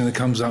question that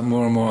comes up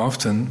more and more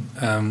often.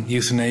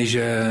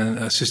 Euthanasia,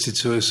 assisted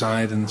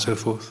suicide, and so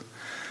forth.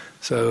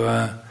 So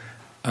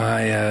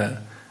I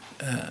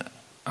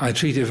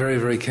treat it very,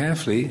 very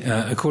carefully.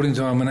 According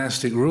to our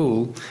monastic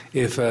rule,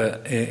 if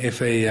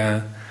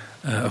a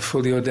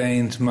fully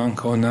ordained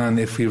monk or nun,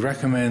 if we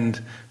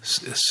recommend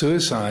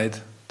suicide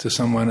to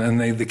someone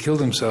and they kill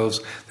themselves,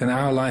 then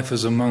our life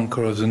as a monk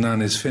or as a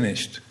nun is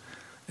finished.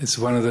 It's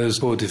one of those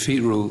 4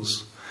 defeat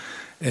rules.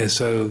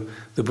 So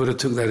the Buddha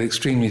took that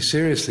extremely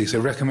seriously. So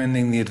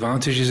recommending the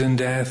advantages in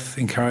death,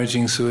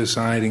 encouraging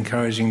suicide,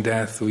 encouraging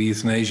death or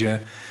euthanasia,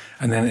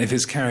 and then if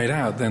it's carried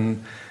out,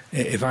 then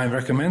if I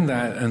recommend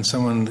that and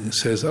someone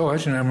says, "Oh,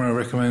 Ajahn Amaro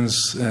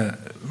recommends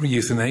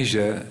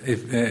euthanasia,"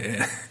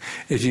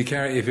 if you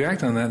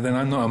act on that, then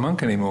I'm not a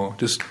monk anymore.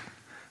 Just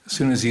as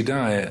soon as you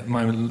die,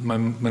 my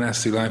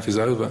monastic life is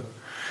over.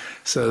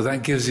 So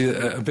that gives you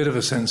a bit of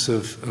a sense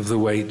of the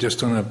weight,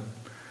 just on a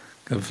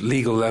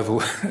legal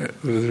level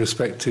with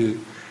respect to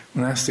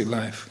monastic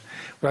life.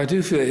 But I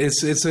do feel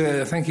it's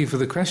a thank you for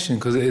the question,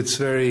 because it's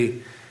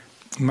very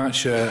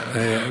much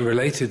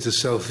related to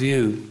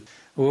self-view.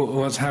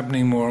 What's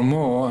happening more and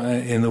more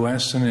in the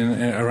West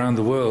and around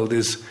the world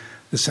is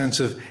the sense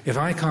of, if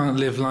I can't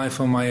live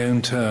life on my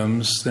own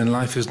terms, then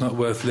life is not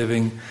worth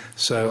living,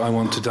 so I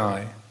want to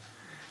die.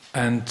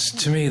 And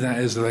to me that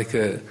is like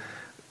a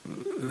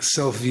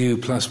self-view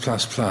plus.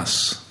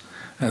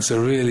 That's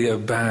really a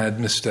bad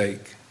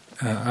mistake.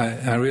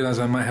 I realize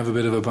I might have a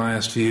bit of a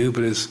biased view,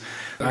 but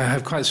I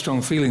have quite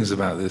strong feelings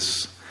about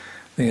this.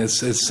 I think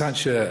it's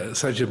such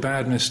a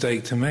bad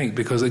mistake to make,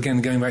 because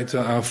again, going back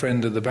to our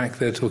friend at the back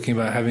there talking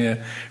about having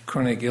a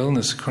chronic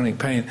illness, chronic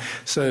pain.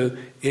 So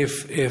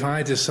if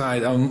I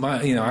decide,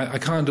 I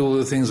can't do all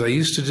the things I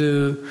used to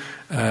do,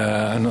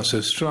 I'm not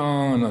so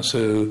strong, I'm not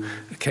so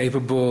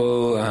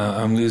capable,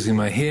 I'm losing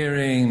my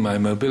hearing, my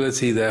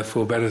mobility,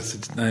 therefore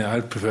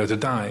I'd prefer to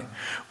die.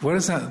 What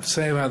does that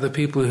say about the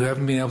people who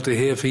haven't been able to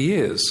hear for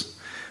years?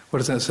 What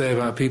does that say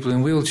about people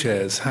in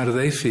wheelchairs? How do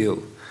they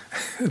feel?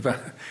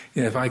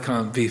 If I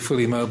can't be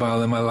fully mobile,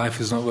 then my life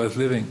is not worth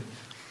living.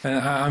 And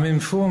I'm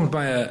informed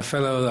by a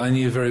fellow that I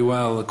knew very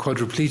well, a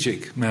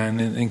quadriplegic man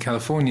in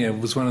California,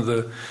 was one of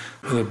the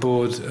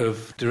board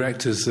of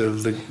directors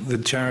of the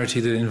charity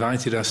that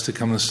invited us to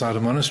come and start a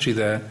monastery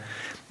there.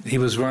 He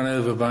was run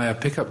over by a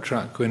pickup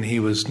truck when he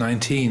was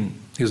 19.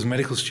 He was a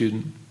medical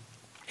student.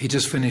 He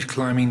just finished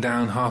climbing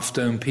down Half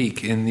Dome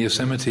Peak in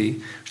Yosemite,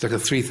 which is like a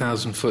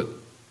 3,000-foot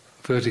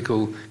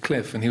vertical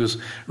cliff, and he was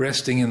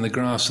resting in the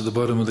grass at the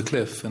bottom of the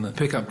cliff, and a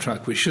pickup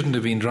truck, which shouldn't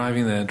have been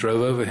driving there,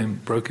 drove over him,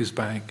 broke his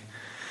back.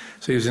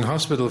 So he was in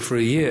hospital for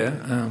a year,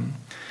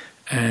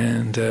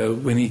 and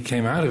when he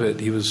came out of it,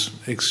 he was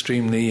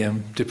extremely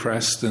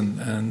depressed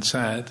and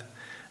sad.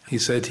 He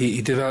said he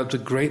developed a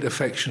great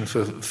affection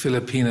for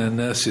Filipino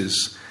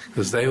nurses,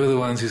 because they were the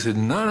ones who said,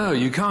 no,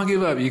 you can't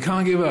give up,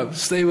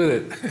 stay with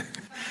it.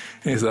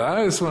 He said,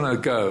 I just want to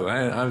go,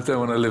 I don't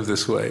want to live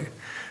this way.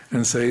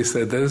 And so he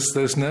said,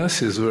 those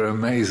nurses were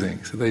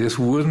amazing. So they just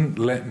wouldn't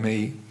let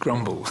me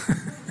grumble.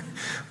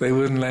 They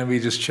wouldn't let me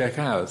just check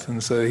out.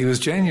 And so he was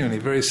genuinely,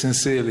 very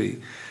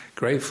sincerely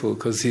grateful,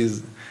 because he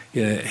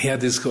had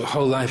this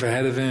whole life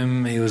ahead of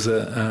him. He was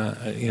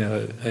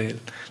literally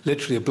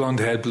a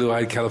blonde-haired,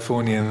 blue-eyed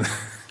Californian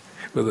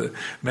with a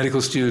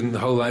medical student, the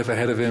whole life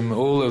ahead of him,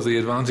 all of the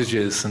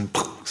advantages, and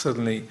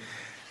suddenly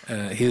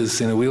he was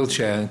in a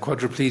wheelchair and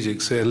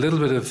quadriplegic. So a little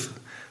bit of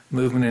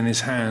movement in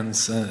his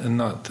hands and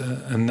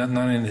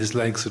none in his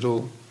legs at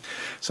all.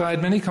 So I had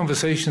many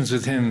conversations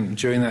with him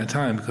during that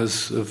time,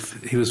 because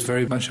he was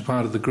very much a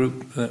part of the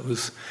group that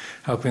was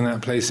helping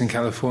that place in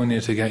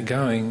California to get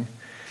going.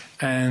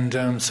 And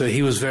so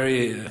he was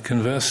very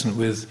conversant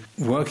with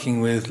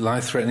working with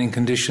life-threatening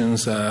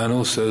conditions and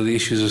also the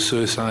issues of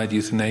suicide,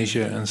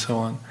 euthanasia, and so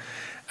on.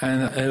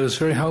 And it was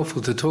very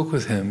helpful to talk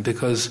with him,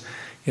 because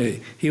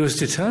he was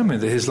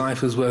determined that his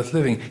life was worth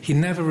living. He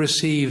never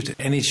received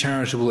any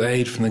charitable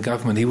aid from the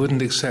government. He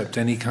wouldn't accept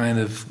any kind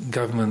of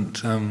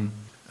government,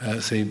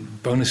 say,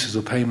 bonuses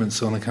or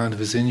payments on account of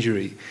his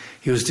injury.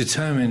 He was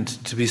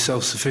determined to be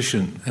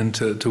self-sufficient and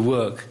to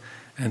work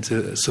and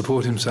to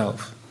support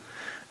himself.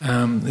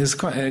 He's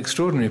quite an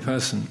extraordinary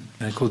person,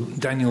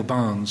 called Daniel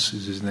Barnes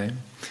is his name.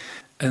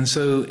 And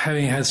so,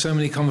 having had so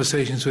many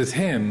conversations with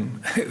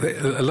him,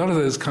 a lot of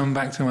those come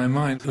back to my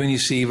mind. When you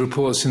see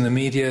reports in the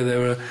media, there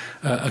were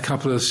a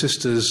couple of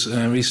sisters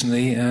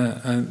recently,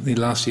 the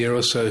last year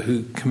or so,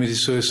 who committed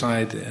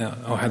suicide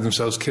or had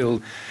themselves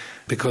killed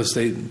because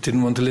they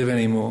didn't want to live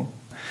anymore.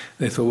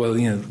 They thought, well,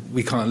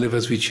 we can't live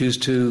as we choose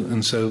to,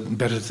 and so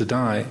better to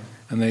die.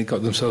 And they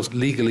got themselves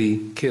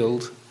legally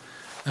killed.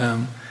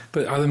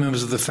 But other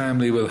members of the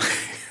family were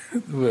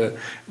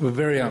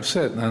very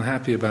upset and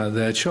unhappy about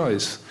their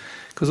choice.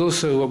 Because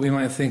also what we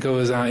might think of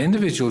as our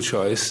individual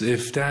choice,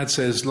 if Dad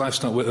says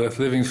life's not worth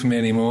living for me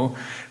anymore,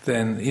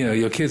 then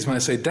your kids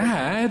might say,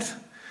 Dad,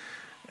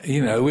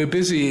 we're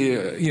busy,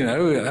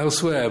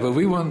 elsewhere, but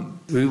we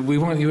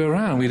want you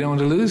around. We don't want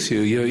to lose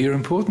you. You're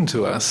important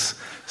to us.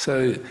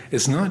 So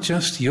it's not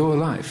just your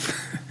life.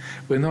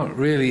 We're not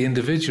really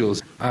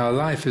individuals. Our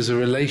life is a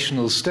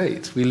relational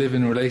state. We live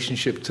in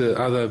relationship to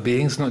other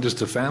beings, not just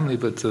to family,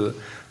 but to the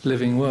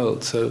living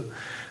world. So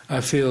I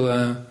feel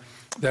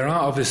there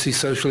are obviously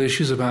social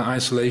issues about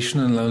isolation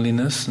and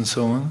loneliness and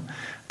so on,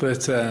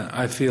 but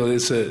I feel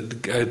it's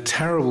a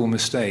terrible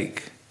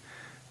mistake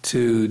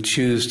to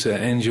choose to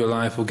end your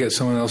life or get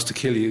someone else to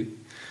kill you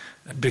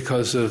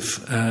because of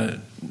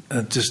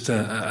just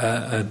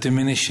a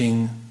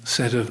diminishing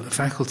set of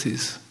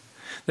faculties.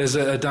 There's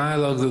a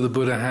dialogue that the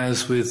Buddha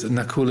has with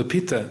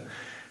Nakulapita,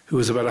 who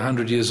was about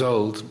 100 years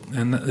old,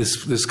 and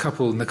this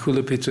couple,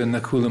 Nakulapita and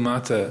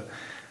Nakulamata,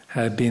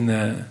 had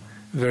been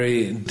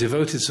very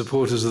devoted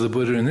supporters of the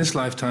Buddha in this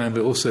lifetime,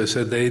 but also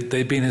said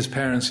they'd been his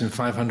parents in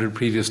 500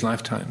 previous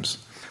lifetimes.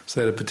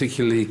 So they had a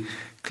particularly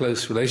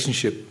close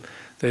relationship.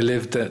 They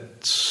lived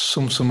at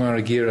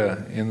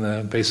Sumsumaragira in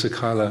the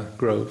Besakala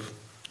Grove.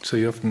 So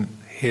you often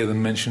hear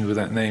them mentioned with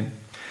that name.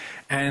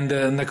 And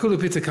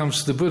Nakulapita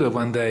comes to the Buddha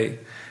one day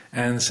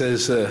and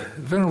says,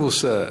 Venerable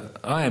Sir,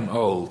 I am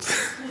old.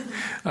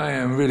 I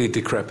am really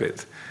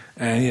decrepit.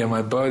 And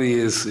my body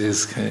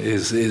is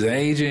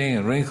aging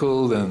and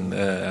wrinkled, and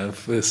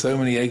with so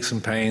many aches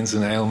and pains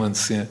and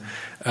ailments.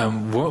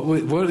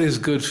 What is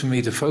good for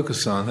me to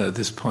focus on at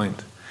this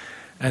point?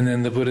 And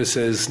then the Buddha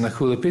says,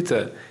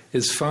 Nakulapita,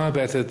 it's far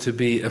better to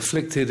be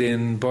afflicted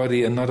in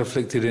body and not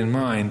afflicted in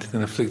mind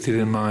than afflicted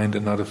in mind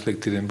and not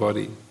afflicted in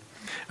body.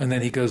 And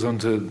then he goes on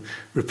to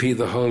repeat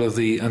the whole of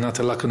the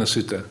Anattalakkhana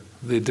Sutta,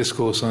 the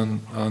discourse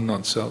on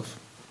not-self.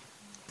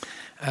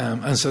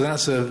 And so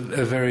that's a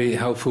very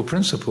helpful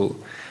principle.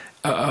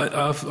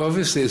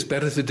 Obviously, it's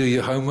better to do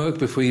your homework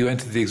before you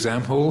enter the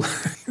exam hall,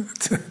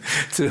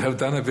 to have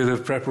done a bit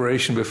of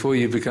preparation before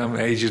you become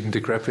aged and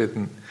decrepit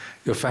and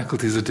your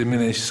faculties are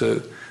diminished.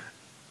 So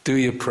do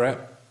your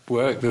prep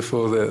work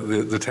before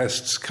the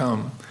tests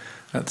come.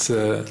 That's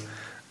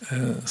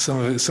some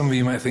of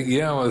you might think,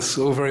 well, it's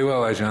all very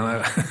well,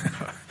 Ajahn.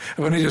 I've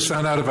only just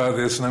found out about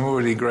this and I'm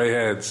already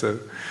grey-haired. So,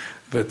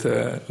 but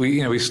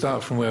we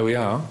start from where we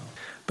are.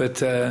 But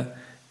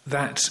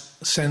that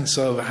sense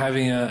of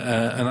having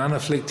an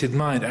unafflicted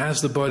mind,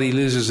 as the body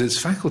loses its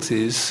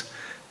faculties,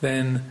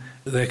 then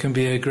there can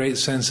be a great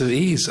sense of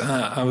ease.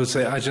 I would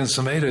say Ajahn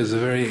Sumedho is a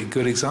very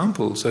good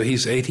example. So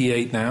he's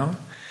 88 now.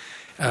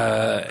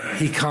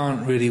 He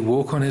can't really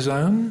walk on his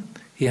own.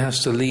 He has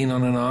to lean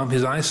on an arm.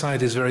 His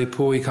eyesight is very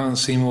poor. He can't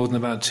see more than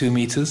about 2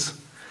 meters.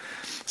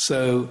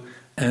 So,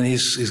 and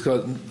he's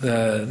got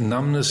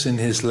numbness in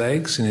his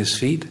legs, in his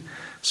feet.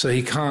 So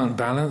he can't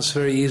balance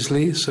very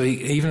easily. So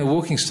even a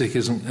walking stick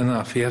isn't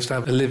enough. He has to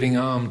have a living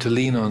arm to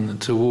lean on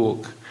to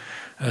walk.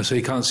 So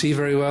he can't see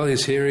very well.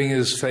 His hearing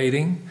is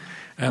fading.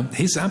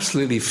 He's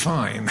absolutely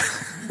fine.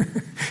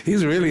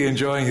 He's really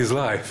enjoying his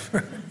life.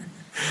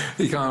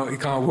 He can't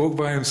walk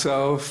by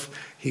himself.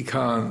 He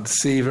can't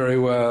see very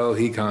well.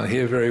 He can't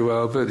hear very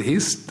well. But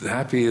he's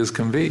happy as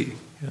can be.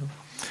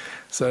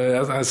 So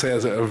as I say,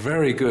 as a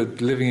very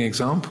good living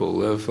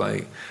example of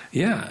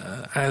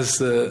as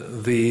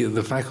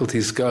the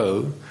faculties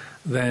go,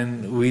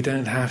 then we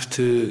don't have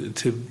to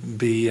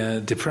be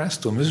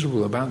depressed or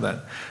miserable about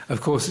that.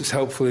 Of course, it's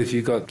helpful if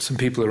you've got some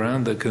people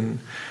around that can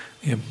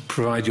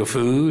provide your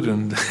food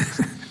and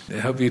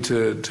help you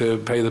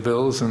to pay the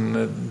bills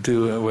and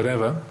do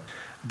whatever.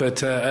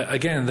 But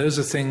again, those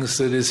are things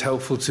that is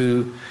helpful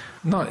to,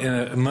 not in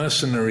a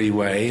mercenary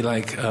way,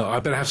 like I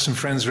better have some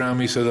friends around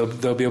me so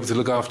they'll be able to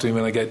look after me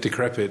when I get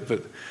decrepit,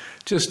 but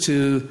just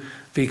to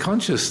be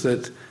conscious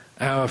that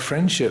our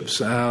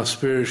friendships, our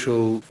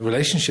spiritual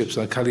relationships,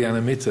 our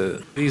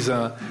Kalyanamitta, these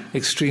are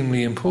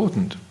extremely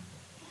important.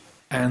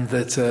 And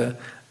that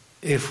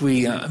if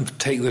we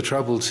take the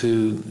trouble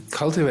to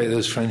cultivate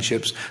those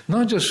friendships,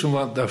 not just from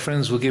what our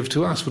friends will give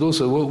to us, but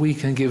also what we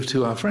can give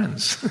to our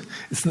friends.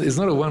 It's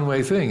not a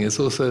one-way thing. It's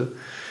also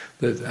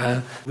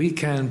that we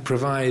can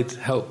provide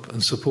help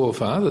and support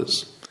for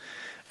others.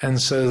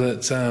 And so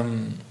that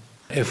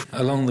if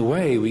along the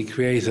way we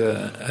create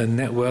a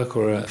network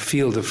or a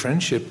field of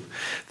friendship,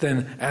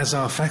 then as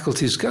our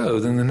faculties go,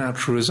 then the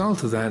natural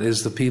result of that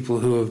is the people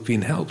who have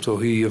been helped or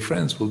who are your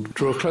friends will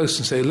draw close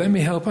and say, let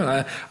me help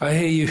out. I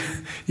hear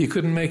you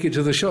couldn't make it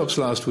to the shops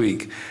last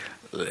week.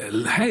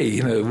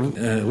 Hey,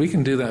 we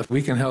can do that.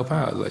 We can help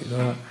out.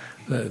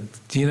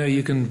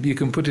 You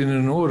can put in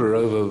an order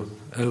over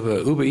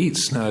Uber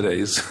Eats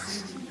nowadays.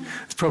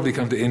 It's probably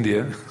come to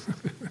India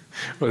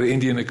or the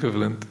Indian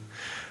equivalent.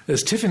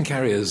 There's tiffin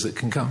carriers that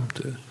can come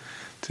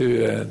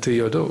to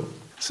your door.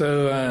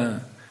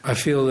 So I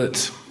feel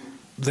that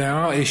there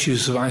are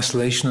issues of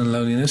isolation and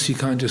loneliness. You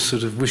can't just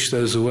sort of wish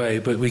those away,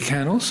 but we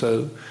can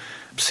also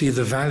see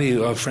the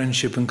value of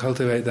friendship and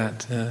cultivate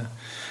that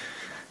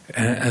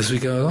as we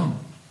go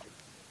along.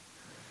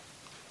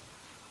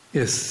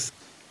 Yes?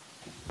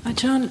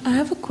 Ajahn, I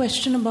have a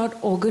question about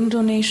organ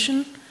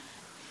donation.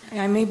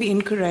 I may be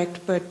incorrect,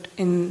 but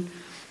in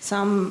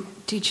some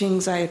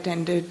teachings I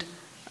attended,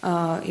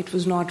 it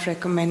was not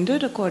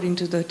recommended according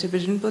to the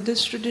Tibetan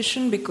Buddhist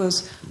tradition,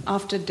 because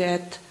after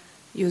death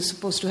you're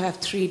supposed to have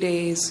 3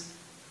 days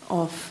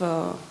of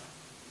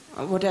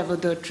whatever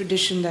the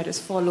tradition that is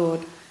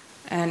followed,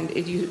 and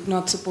you're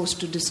not supposed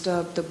to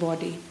disturb the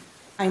body.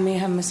 I may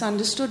have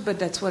misunderstood, but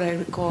that's what I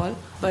recall.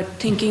 But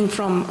thinking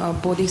from a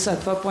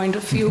bodhisattva point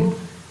of view,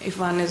 if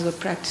one is a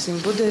practicing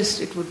Buddhist,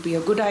 it would be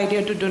a good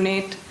idea to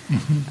donate.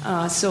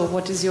 So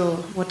what is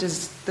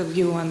the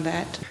view on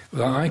that?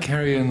 Well, I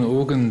carry an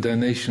organ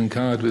donation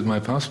card with my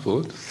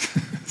passport.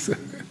 So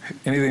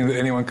anything that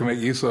anyone can make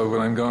use of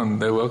when I'm gone,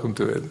 they're welcome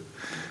to it.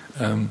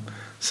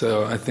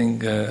 So I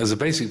think as a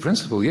basic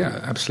principle,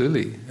 yeah,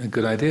 absolutely, a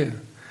good idea.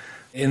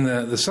 In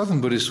the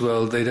southern Buddhist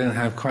world, they don't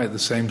have quite the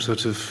same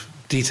sort of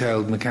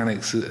detailed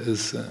mechanics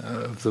as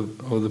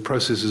or the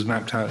process is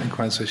mapped out in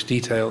quite such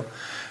detail.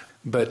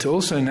 But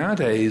also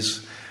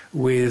nowadays,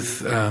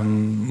 with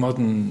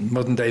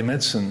modern day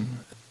medicine,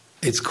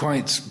 it's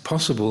quite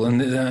possible,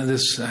 and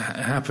this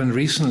happened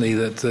recently,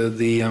 that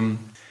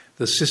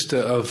the sister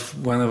of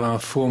one of our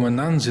former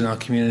nuns in our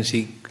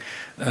community,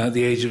 at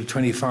the age of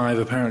 25,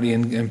 apparently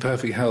in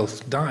perfect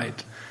health,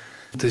 died.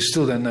 They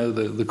still don't know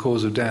the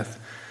cause of death.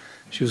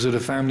 She was at a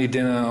family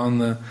dinner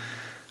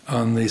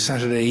on the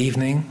Saturday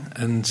evening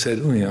and said,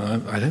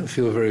 I don't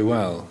feel very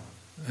well.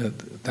 At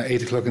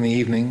 8 o'clock in the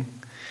evening,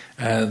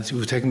 she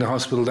was taken to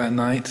hospital that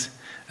night.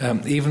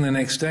 Even the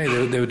next day,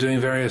 they were doing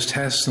various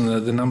tests, and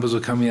the numbers were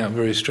coming out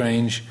very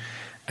strange.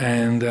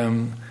 And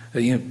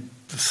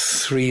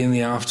 3 in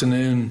the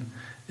afternoon,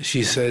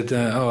 she said,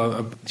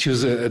 she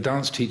was a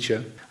dance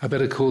teacher. I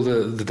better call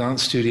the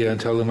dance studio and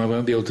tell them I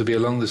won't be able to be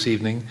along this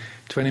evening.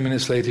 20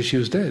 minutes later, she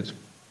was dead.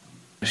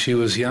 She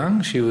was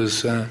young, she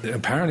was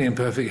apparently in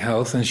perfect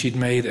health, and she'd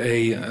made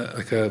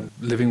a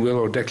living will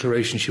or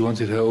declaration she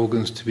wanted her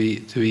organs to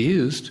be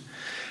used.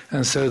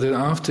 And so that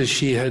after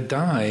she had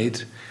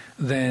died,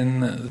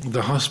 then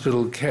the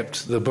hospital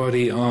kept the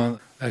body on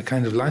a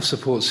kind of life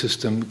support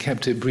system,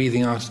 kept it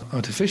breathing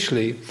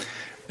artificially.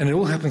 And it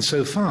all happened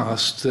so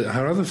fast that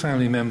her other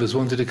family members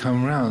wanted to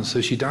come round.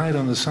 So she died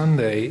on the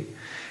Sunday,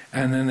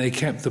 and then they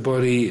kept the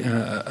body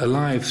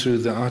alive through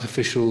the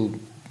artificial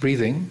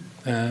breathing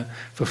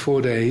for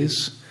 4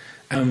 days.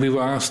 And we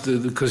were asked,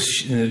 because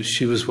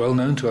she was well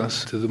known to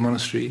us, to the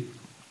monastery.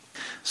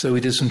 So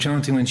we did some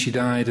chanting when she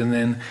died, and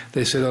then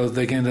they said,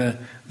 they're going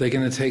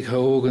to take her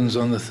organs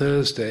on the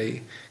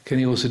Thursday. Can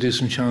you also do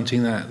some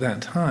chanting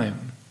that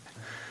time?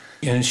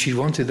 And she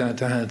wanted that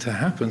to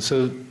happen.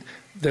 So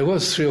there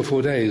was 3 or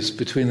 4 days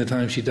between the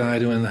time she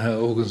died and when her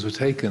organs were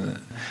taken.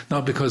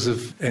 Not because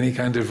of any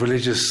kind of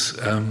religious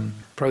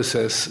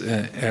process,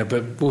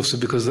 but also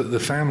because the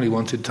family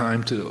wanted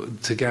time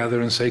to gather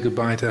and say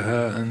goodbye to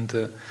her and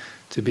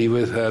to be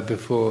with her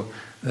before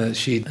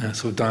she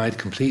sort of died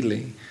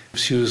completely.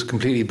 She was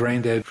completely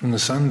brain dead from the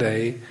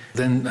Sunday.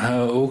 Then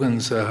her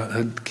organs,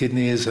 her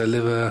kidneys, her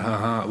liver, her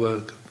heart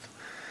were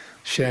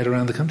shared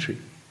around the country.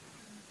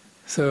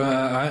 So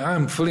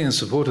I'm fully in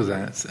support of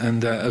that.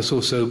 And it's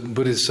also,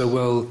 Buddhists are so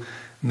well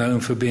known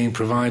for being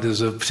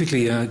providers of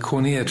particularly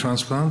cornea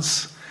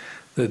transplants,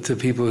 that to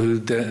people who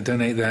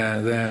donate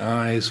their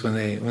eyes when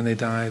they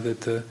die,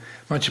 that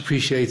much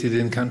appreciated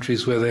in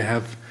countries where they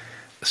have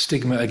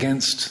stigma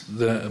against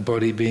the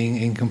body being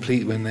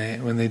incomplete when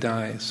they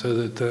die, so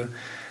that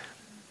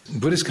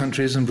Buddhist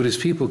countries and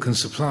Buddhist people can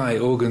supply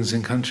organs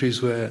in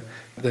countries where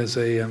there's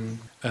a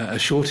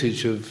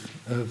shortage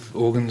of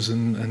organs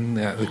and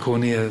the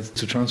cornea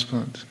to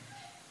transplant.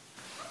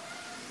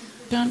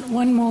 John,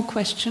 one more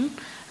question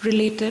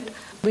related.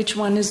 Which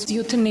one is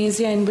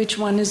euthanasia and which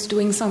one is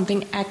doing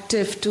something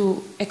active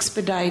to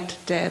expedite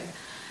death?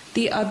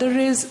 The other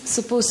is,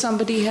 suppose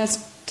somebody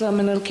has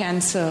terminal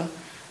cancer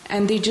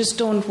and they just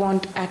don't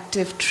want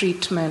active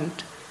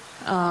treatment.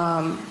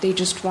 They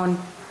just want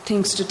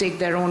things to take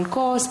their own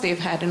course. They've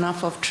had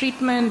enough of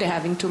treatment. They're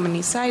having too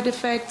many side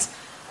effects.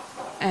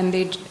 And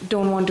they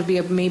don't want to be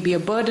maybe a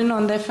burden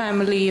on their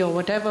family or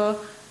whatever.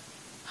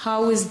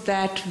 How is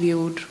that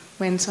viewed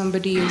when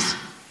somebody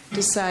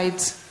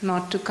decides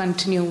not to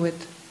continue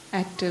with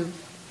active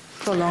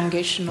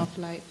prolongation of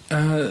life?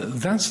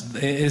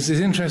 It's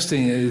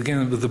interesting,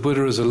 again, with the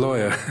Buddha as a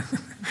lawyer.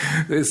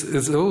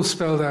 It's all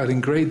spelled out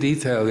in great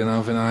detail in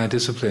our Vinaya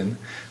discipline.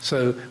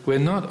 So we're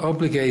not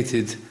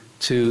obligated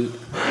to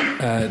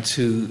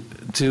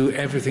do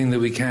everything that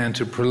we can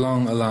to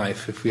prolong a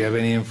life if we have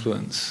any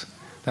influence.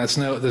 There's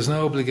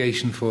no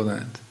obligation for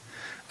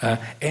that.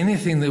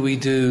 Anything that we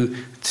do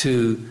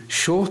to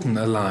shorten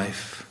a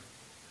life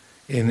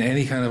in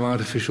any kind of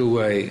artificial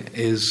way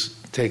is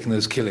taken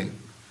as killing.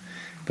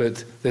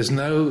 But there's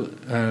no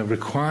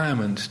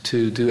requirement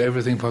to do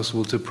everything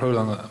possible to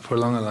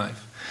prolong a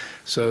life.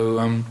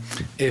 So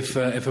if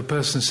a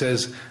person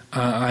says,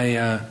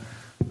 I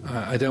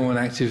don't want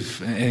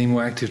any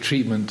more active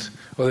treatment,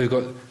 or they've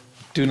got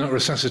do not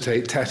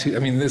resuscitate tattoo. I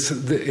mean,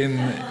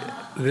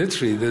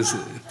 literally, there's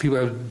people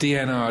have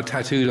DNR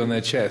tattooed on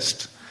their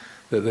chest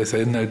that they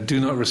say, no, do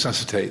not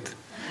resuscitate.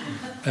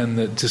 And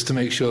that just to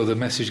make sure the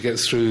message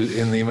gets through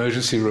in the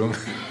emergency room.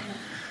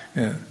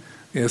 Yeah.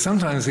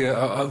 Sometimes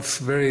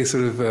very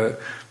sort of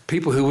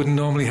people who wouldn't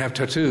normally have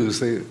tattoos,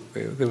 they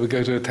would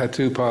go to a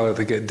tattoo parlor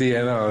to get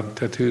DNR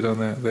tattooed on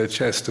their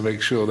chest to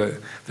make sure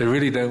that they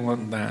really don't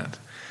want that,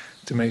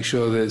 to make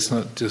sure that it's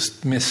not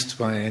just missed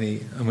by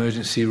any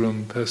emergency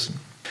room person.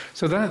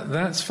 So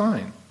that's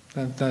fine.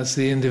 That's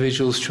the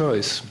individual's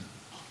choice.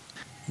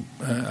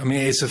 I mean,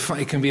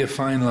 it can be a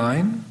fine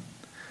line.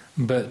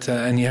 But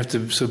and you have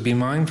to sort of be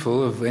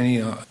mindful of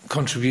any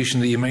contribution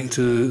that you make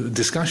to the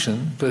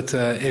discussion. But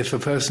if a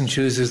person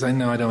chooses, like,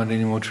 no, I don't want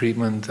any more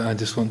treatment, I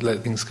just want to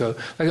let things go.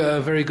 Like a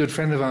very good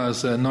friend of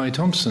ours, Noi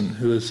Thompson,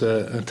 who is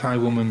a Thai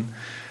woman,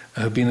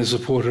 been a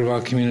supporter of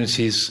our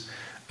communities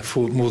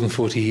for more than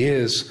 40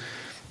 years.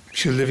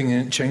 She was living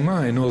in Chiang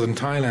Mai, in northern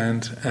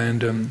Thailand,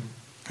 and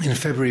in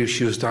February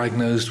she was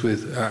diagnosed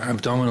with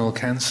abdominal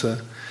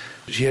cancer.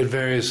 She had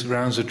various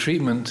rounds of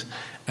treatment.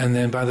 And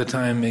then by the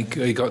time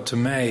it got to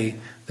May,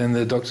 then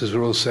the doctors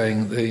were all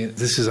saying,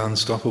 this is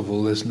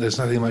unstoppable, there's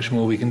nothing much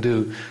more we can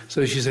do.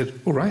 So she said,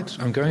 all right,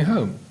 I'm going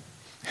home.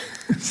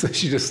 So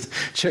she just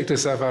checked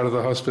herself out of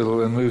the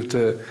hospital and moved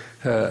to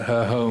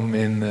her home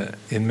in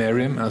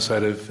Meriam,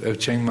 outside of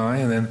Chiang Mai,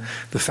 and then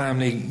the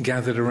family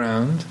gathered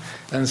around.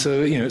 And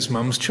so, it's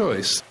mum's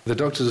choice. The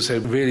doctors have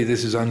said, really,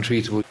 this is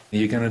untreatable,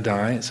 you're going to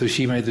die. So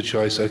she made the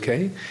choice,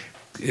 okay,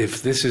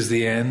 if this is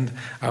the end,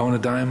 I want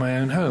to die in my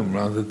own home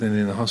rather than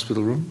in a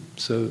hospital room.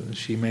 So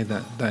she made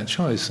that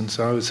choice, and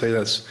so I would say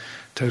that's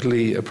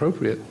totally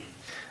appropriate.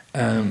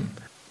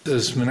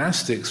 As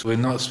monastics, we're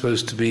not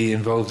supposed to be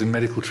involved in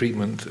medical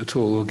treatment at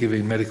all, or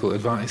giving medical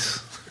advice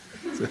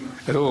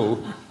at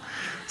all.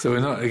 So we're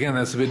not. Again,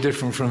 that's a bit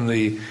different from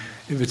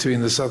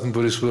between the southern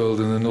Buddhist world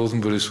and the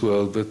northern Buddhist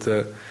world. But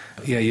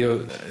you're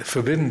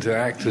forbidden to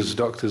act as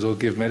doctors or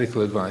give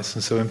medical advice.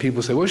 And so when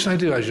people say, what should I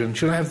do, Ajahn?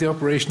 Should I have the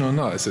operation or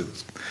not? I said,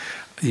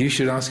 you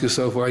should ask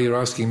yourself why you're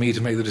asking me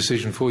to make the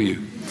decision for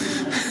you.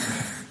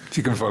 If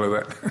you can follow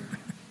that.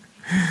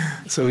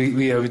 So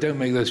we don't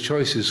make those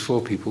choices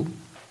for people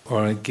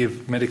or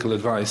give medical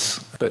advice.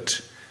 But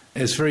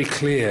it's very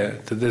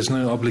clear that there's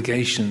no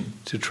obligation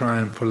to try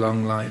and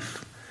prolong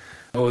life.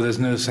 Or there's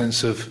no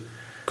sense of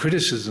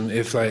criticism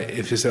if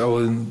you say,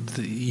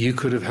 you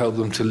could have helped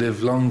them to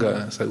live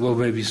longer. It's like, well,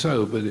 maybe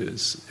so, but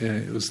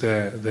it was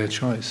their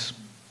choice.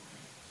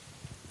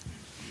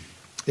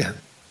 Yeah.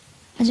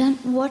 Ajahn,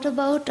 what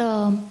about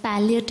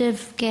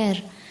palliative care?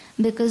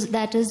 Because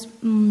that is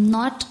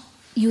not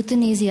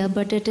euthanasia,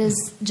 but it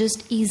is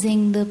just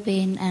easing the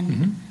pain,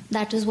 and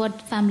that is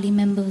what family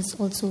members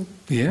also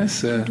do. Yeah,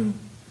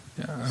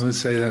 I would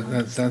say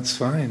that's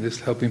fine. Just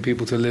helping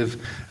people to live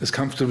as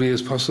comfortably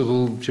as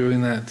possible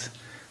during that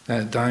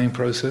dying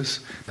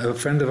process. A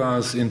friend of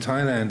ours in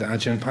Thailand,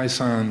 Ajahn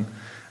Paisan,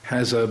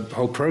 has a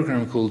whole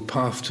program called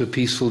Path to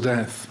Peaceful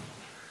Death.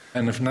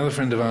 And another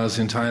friend of ours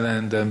in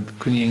Thailand,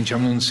 Kunying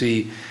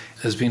Chamnunsi,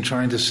 has been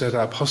trying to set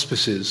up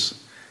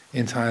hospices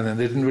in Thailand.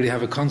 They didn't really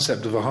have a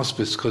concept of a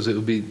hospice because it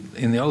would be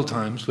in the old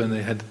times when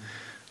they had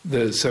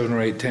the 7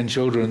 or 8, 10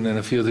 children, then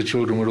a few of the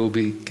children would all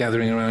be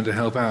gathering around to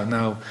help out.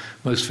 Now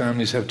most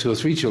families have 2 or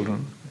 3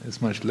 children.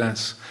 It's much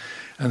less.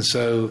 And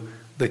so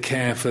the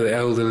care for the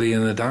elderly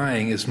and the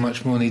dying is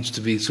much more needs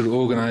to be sort of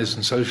organized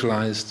and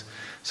socialized.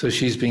 So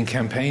she's been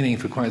campaigning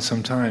for quite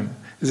some time.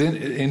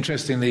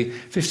 Interestingly,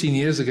 15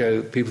 years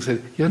ago, people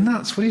said, "You're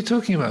nuts, what are you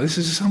talking about? This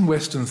is some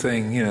Western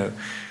thing,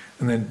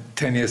 And then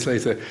 10 years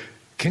later,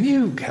 can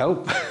you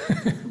help?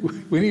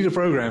 We need a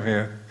program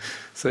here.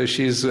 So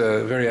she's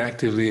very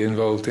actively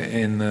involved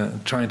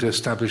in trying to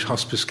establish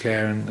hospice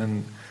care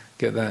and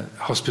get that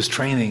hospice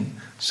training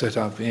set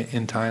up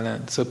in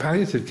Thailand. So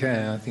palliative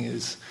care, I think,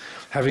 is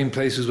having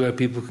places where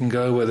people can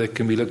go, where they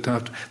can be looked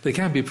after. They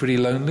can be pretty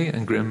lonely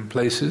and grim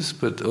places,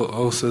 but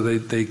also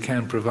they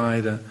can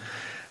provide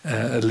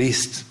at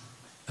least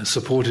a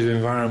supportive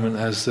environment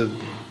as the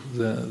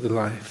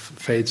life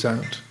fades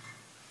out.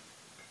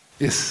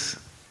 Yes?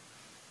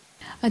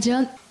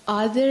 Ajahn,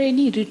 are there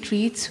any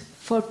retreats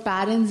for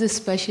parents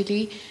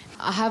especially?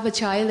 I have a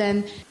child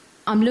and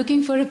I'm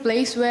looking for a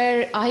place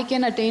where I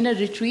can attain a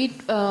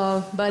retreat,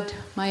 but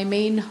my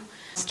main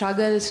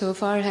struggle so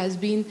far has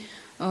been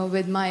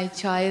with my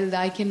child.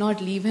 I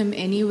cannot leave him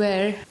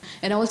anywhere.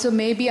 And also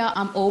maybe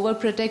I'm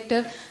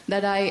overprotective,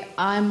 that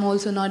I'm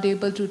also not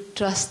able to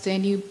trust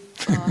anybody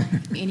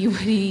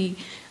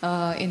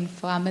in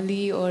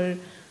family or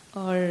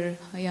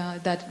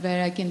that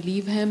where I can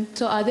leave him.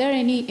 So are there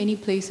any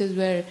places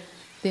where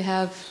they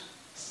have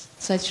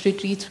such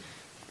retreats?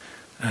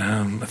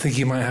 I think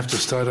you might have to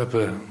start up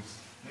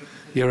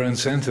your own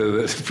center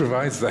that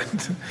provides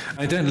that.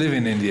 I don't live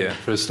in India,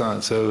 for a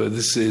start, so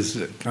this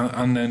is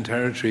unknown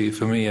territory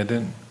for me. I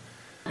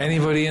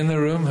Anybody in the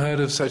room heard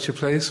of such a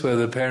place where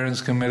the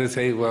parents can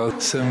meditate while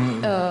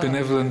some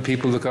benevolent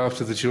people look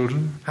after the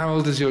children? How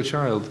old is your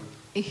child?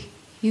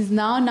 He's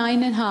now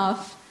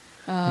 9.5.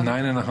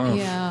 9.5?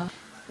 Yeah.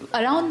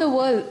 Around the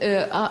world,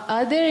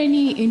 are there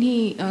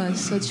any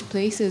such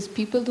places?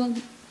 People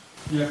don't...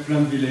 Yeah,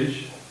 Plum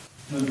Village.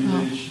 Plum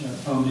Village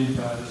founded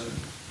by the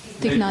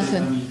Thich Nhat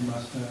Hanh.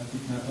 Master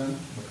Thich Nhat Hanh.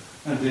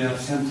 And they have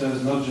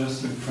centers not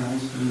just in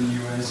France, but in the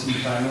US, in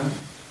Thailand.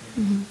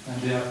 Mm-hmm.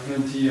 And there are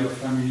plenty of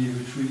family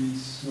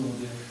retreats. So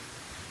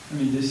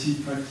they see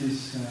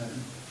practice.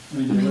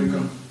 They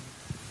welcome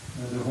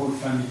the whole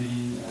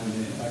family and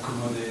they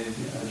accommodate,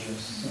 they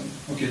adjust.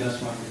 So, okay,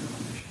 that's my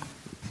recommendation.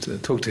 To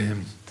talk to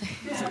him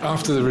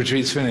after the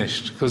retreat's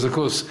finished, because of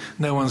course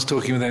no one's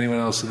talking with anyone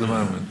else at the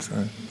moment.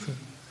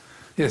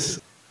 Yes.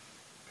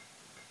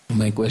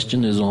 My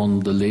question is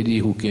on the lady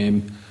who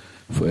came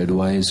for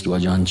advice to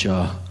Ajahn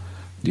Chah,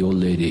 the old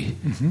lady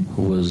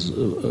who was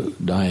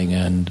dying,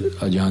 and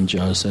Ajahn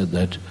Chah said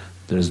that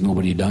there is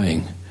nobody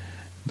dying.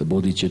 The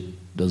bodhicitta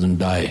doesn't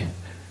die.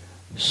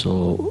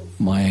 So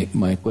my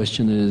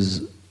question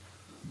is,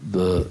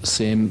 the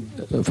same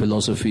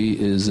philosophy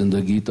is in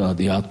the Gita,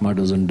 the Atma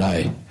doesn't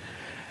die.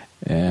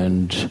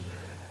 And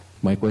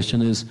my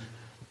question is,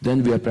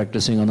 then we are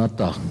practicing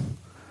anatta.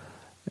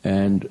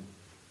 And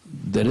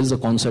there is a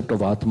concept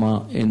of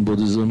Atma in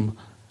Buddhism,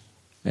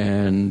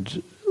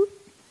 and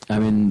I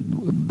mean,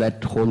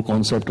 that whole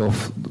concept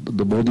of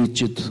the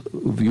bodhicitta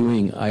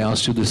viewing, I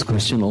asked you this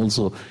question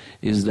also,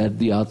 is that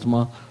the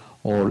Atma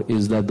or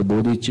is that the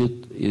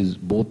bodhicitta is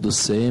both the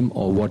same,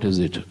 or what is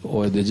it?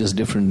 Or are they just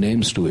different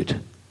names to it?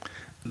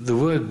 The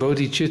word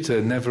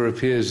bodhicitta never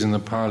appears in the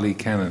Pali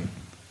canon.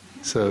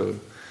 So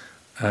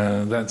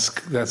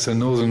that's a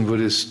Northern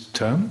Buddhist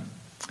term.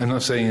 I'm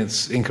not saying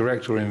it's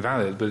incorrect or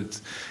invalid, but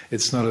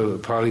it's not a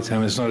Pali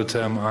term, it's not a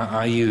term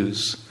I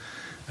use.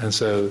 And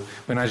so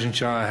when Ajahn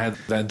Chah had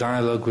that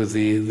dialogue with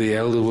the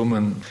elder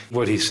woman,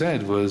 what he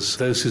said was,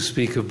 those who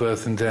speak of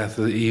birth and death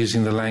are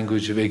using the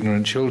language of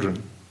ignorant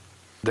children.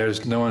 There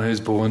is no one who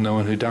is born, no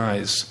one who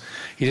dies.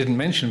 He didn't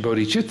mention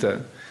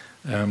bodhicitta.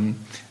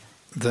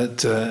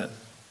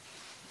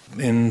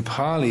 In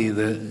Pali,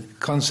 the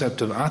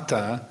concept of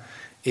atta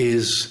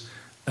is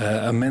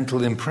a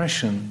mental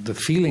impression, the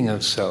feeling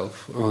of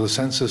self or the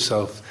sense of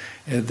self.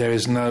 There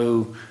is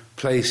no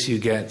place you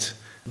get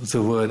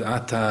the word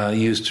atta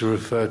used to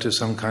refer to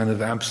some kind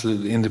of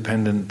absolute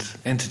independent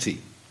entity,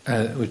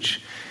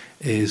 which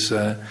is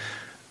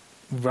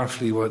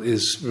roughly what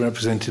is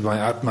represented by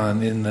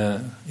Atman in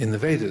the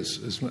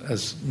Vedas,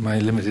 as my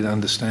limited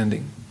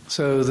understanding.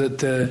 So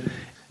that,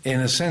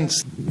 in a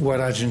sense, what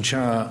Ajahn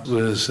Chah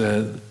was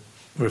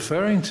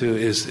referring to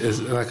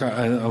is like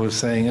I was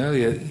saying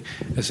earlier,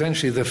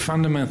 essentially the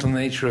fundamental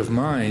nature of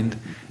mind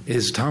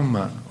is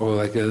Dhamma, or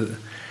like a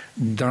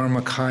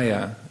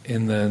Dharmakaya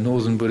in the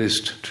Northern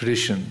Buddhist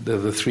tradition.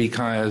 The three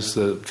kayas,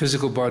 the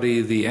physical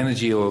body, the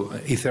energy or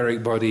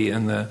etheric body,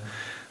 and the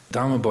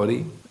Dhamma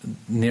body,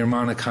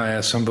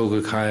 Nirmanakaya,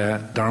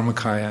 Sambhogakaya,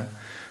 Dharmakaya.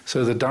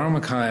 So the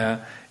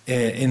Dharmakaya,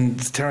 in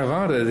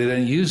Theravada, they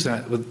don't use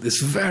that.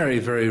 It's very,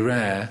 very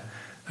rare.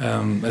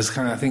 There's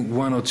kind of, I think,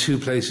 one or two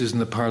places in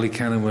the Pali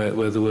Canon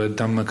where the word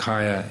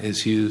Dhammakaya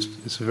is used.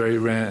 It's a very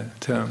rare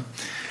term.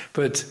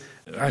 But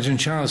Ajahn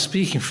Chah is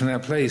speaking from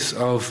that place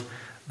of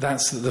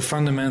that's the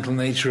fundamental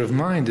nature of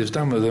mind is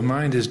Dhamma. The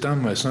mind is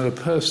Dhamma. It's not a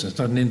person. It's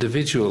not an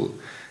individual.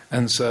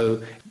 And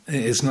so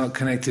it's not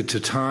connected to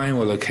time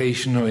or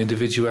location or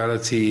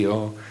individuality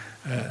or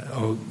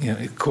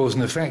cause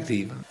and effect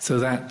even. So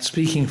that,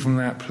 speaking from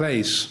that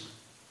place,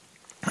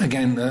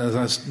 again, I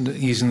was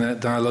using that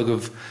dialogue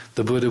of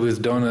the Buddha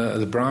with Dona,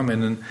 the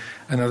Brahmin, and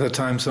another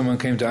time someone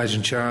came to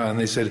Ajahn Chah and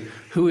they said,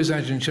 "Who is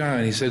Ajahn Chah?"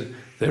 And he said,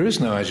 "There is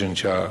no Ajahn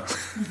Chah."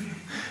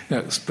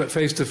 But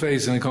face to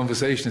face in a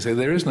conversation, they say,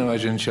 "There is no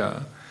Ajahn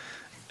Chah."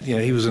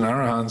 He was an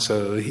Arahant,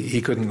 so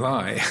he couldn't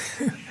lie.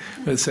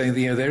 But saying,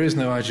 there is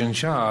no Ajahn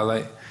Chah,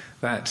 like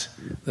that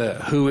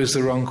who is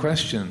the wrong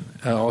question,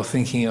 or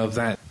thinking of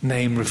that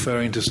name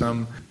referring to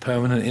some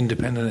permanent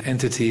independent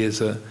entity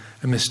as a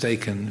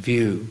mistaken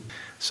view.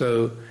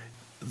 So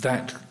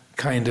that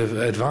kind of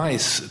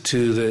advice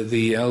to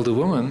the elder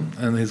woman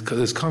and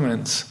his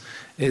comments,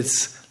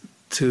 it's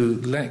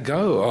to let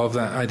go of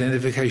that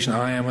identification,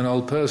 I am an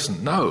old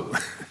person. No,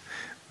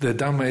 the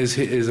Dhamma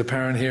is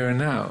apparent here and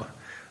now.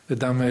 The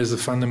Dhamma is the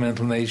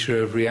fundamental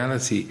nature of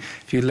reality.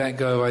 If you let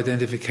go of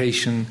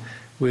identification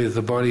with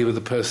the body, with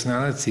the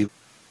personality,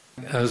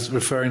 I was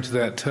referring to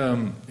that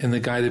term in the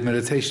guided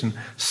meditation,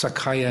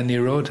 Sakaya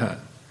Nirodha.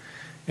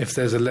 If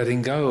there's a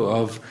letting go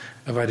of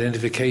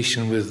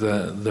identification with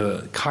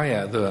the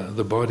kaya,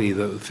 the body,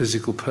 the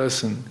physical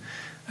person,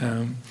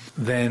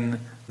 then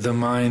the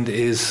mind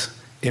is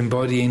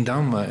embodying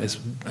Dhamma. It's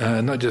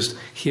not just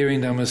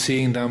hearing Dhamma,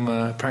 seeing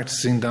Dhamma,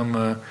 practicing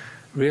Dhamma,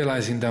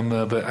 realizing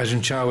Dhamma, but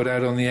Ajahn Chah would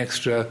add on the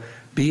extra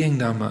being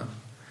Dhamma.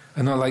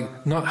 And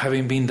not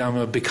having been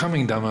Dhamma,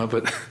 becoming Dhamma,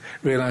 but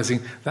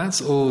realizing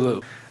that's all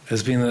that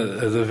has been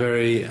at the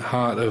very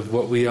heart of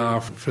what we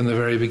are from the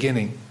very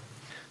beginning.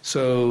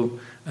 So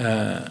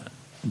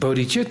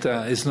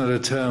bodhicitta is not a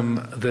term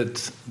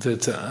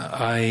that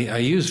I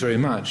use very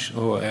much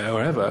or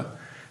ever,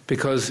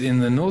 because in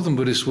the northern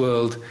Buddhist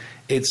world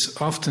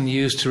it's often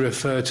used to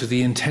refer to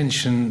the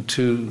intention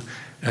to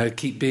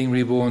keep being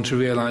reborn to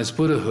realize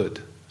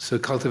Buddhahood. So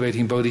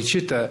cultivating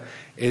bodhicitta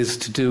is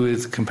to do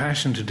with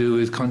compassion, to do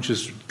with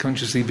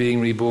consciously being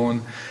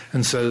reborn,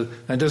 and so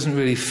that doesn't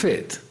really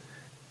fit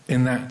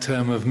in that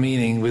term of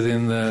meaning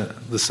within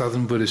the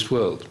southern Buddhist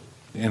world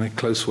in a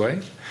close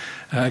way.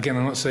 Again,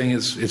 I'm not saying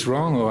it's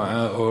wrong or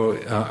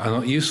are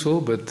not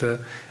useful, but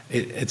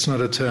it's not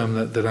a term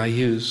that I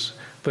use.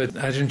 But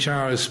Ajahn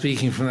Chah is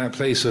speaking from that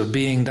place of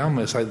being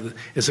Dhamma.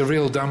 It's a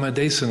real Dhamma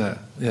desana,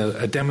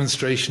 a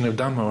demonstration of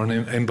Dhamma or an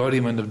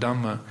embodiment of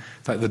Dhamma,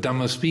 like the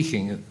Dhamma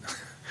speaking,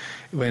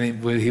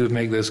 when he would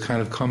make those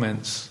kind of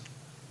comments.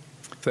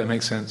 If that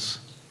makes sense.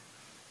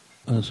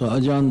 So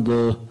Ajahn,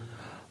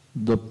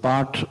 the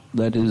part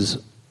that is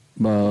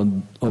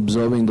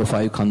observing the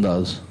five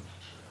khandhas,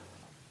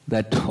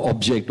 that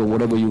object or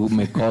whatever you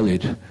may call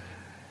it,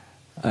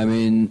 I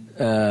mean,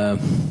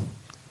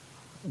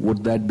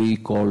 would that be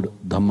called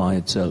Dhamma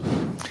itself?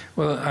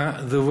 Well,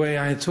 the way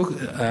I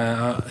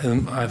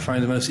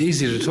find it most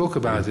easy to talk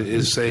about it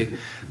is say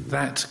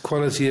that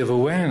quality of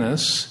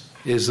awareness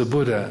is the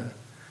Buddha.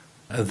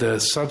 The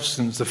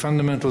substance, the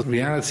fundamental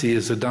reality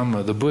is the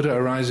Dhamma. The Buddha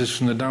arises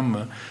from the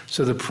Dhamma.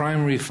 So the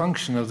primary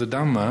function of the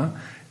Dhamma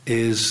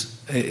is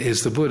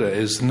the Buddha,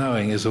 is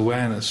knowing, is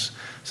awareness.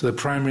 So the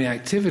primary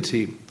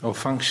activity or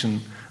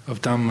function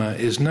of Dhamma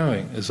is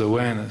knowing, is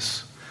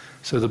awareness.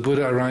 So the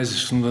Buddha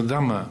arises from the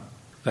Dhamma.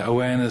 That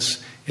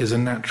awareness is a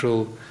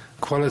natural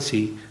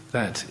quality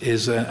that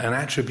is an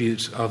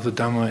attribute of the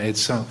Dhamma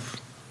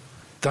itself.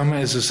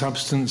 Dhamma is the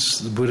substance,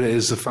 the Buddha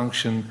is the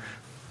function.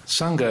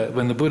 Sangha,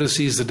 when the Buddha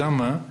sees the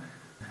Dhamma,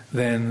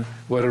 then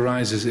what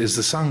arises is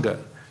the Sangha.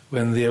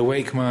 When the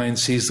awake mind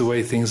sees the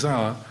way things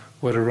are,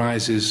 what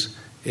arises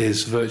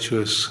is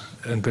virtuous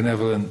and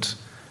benevolent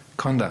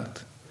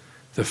conduct.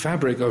 The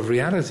fabric of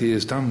reality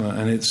is Dhamma,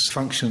 and its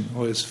function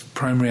or its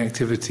primary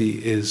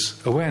activity is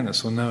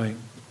awareness or knowing.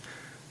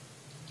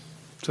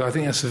 So I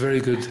think that's a very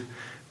good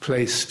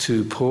place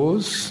to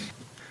pause.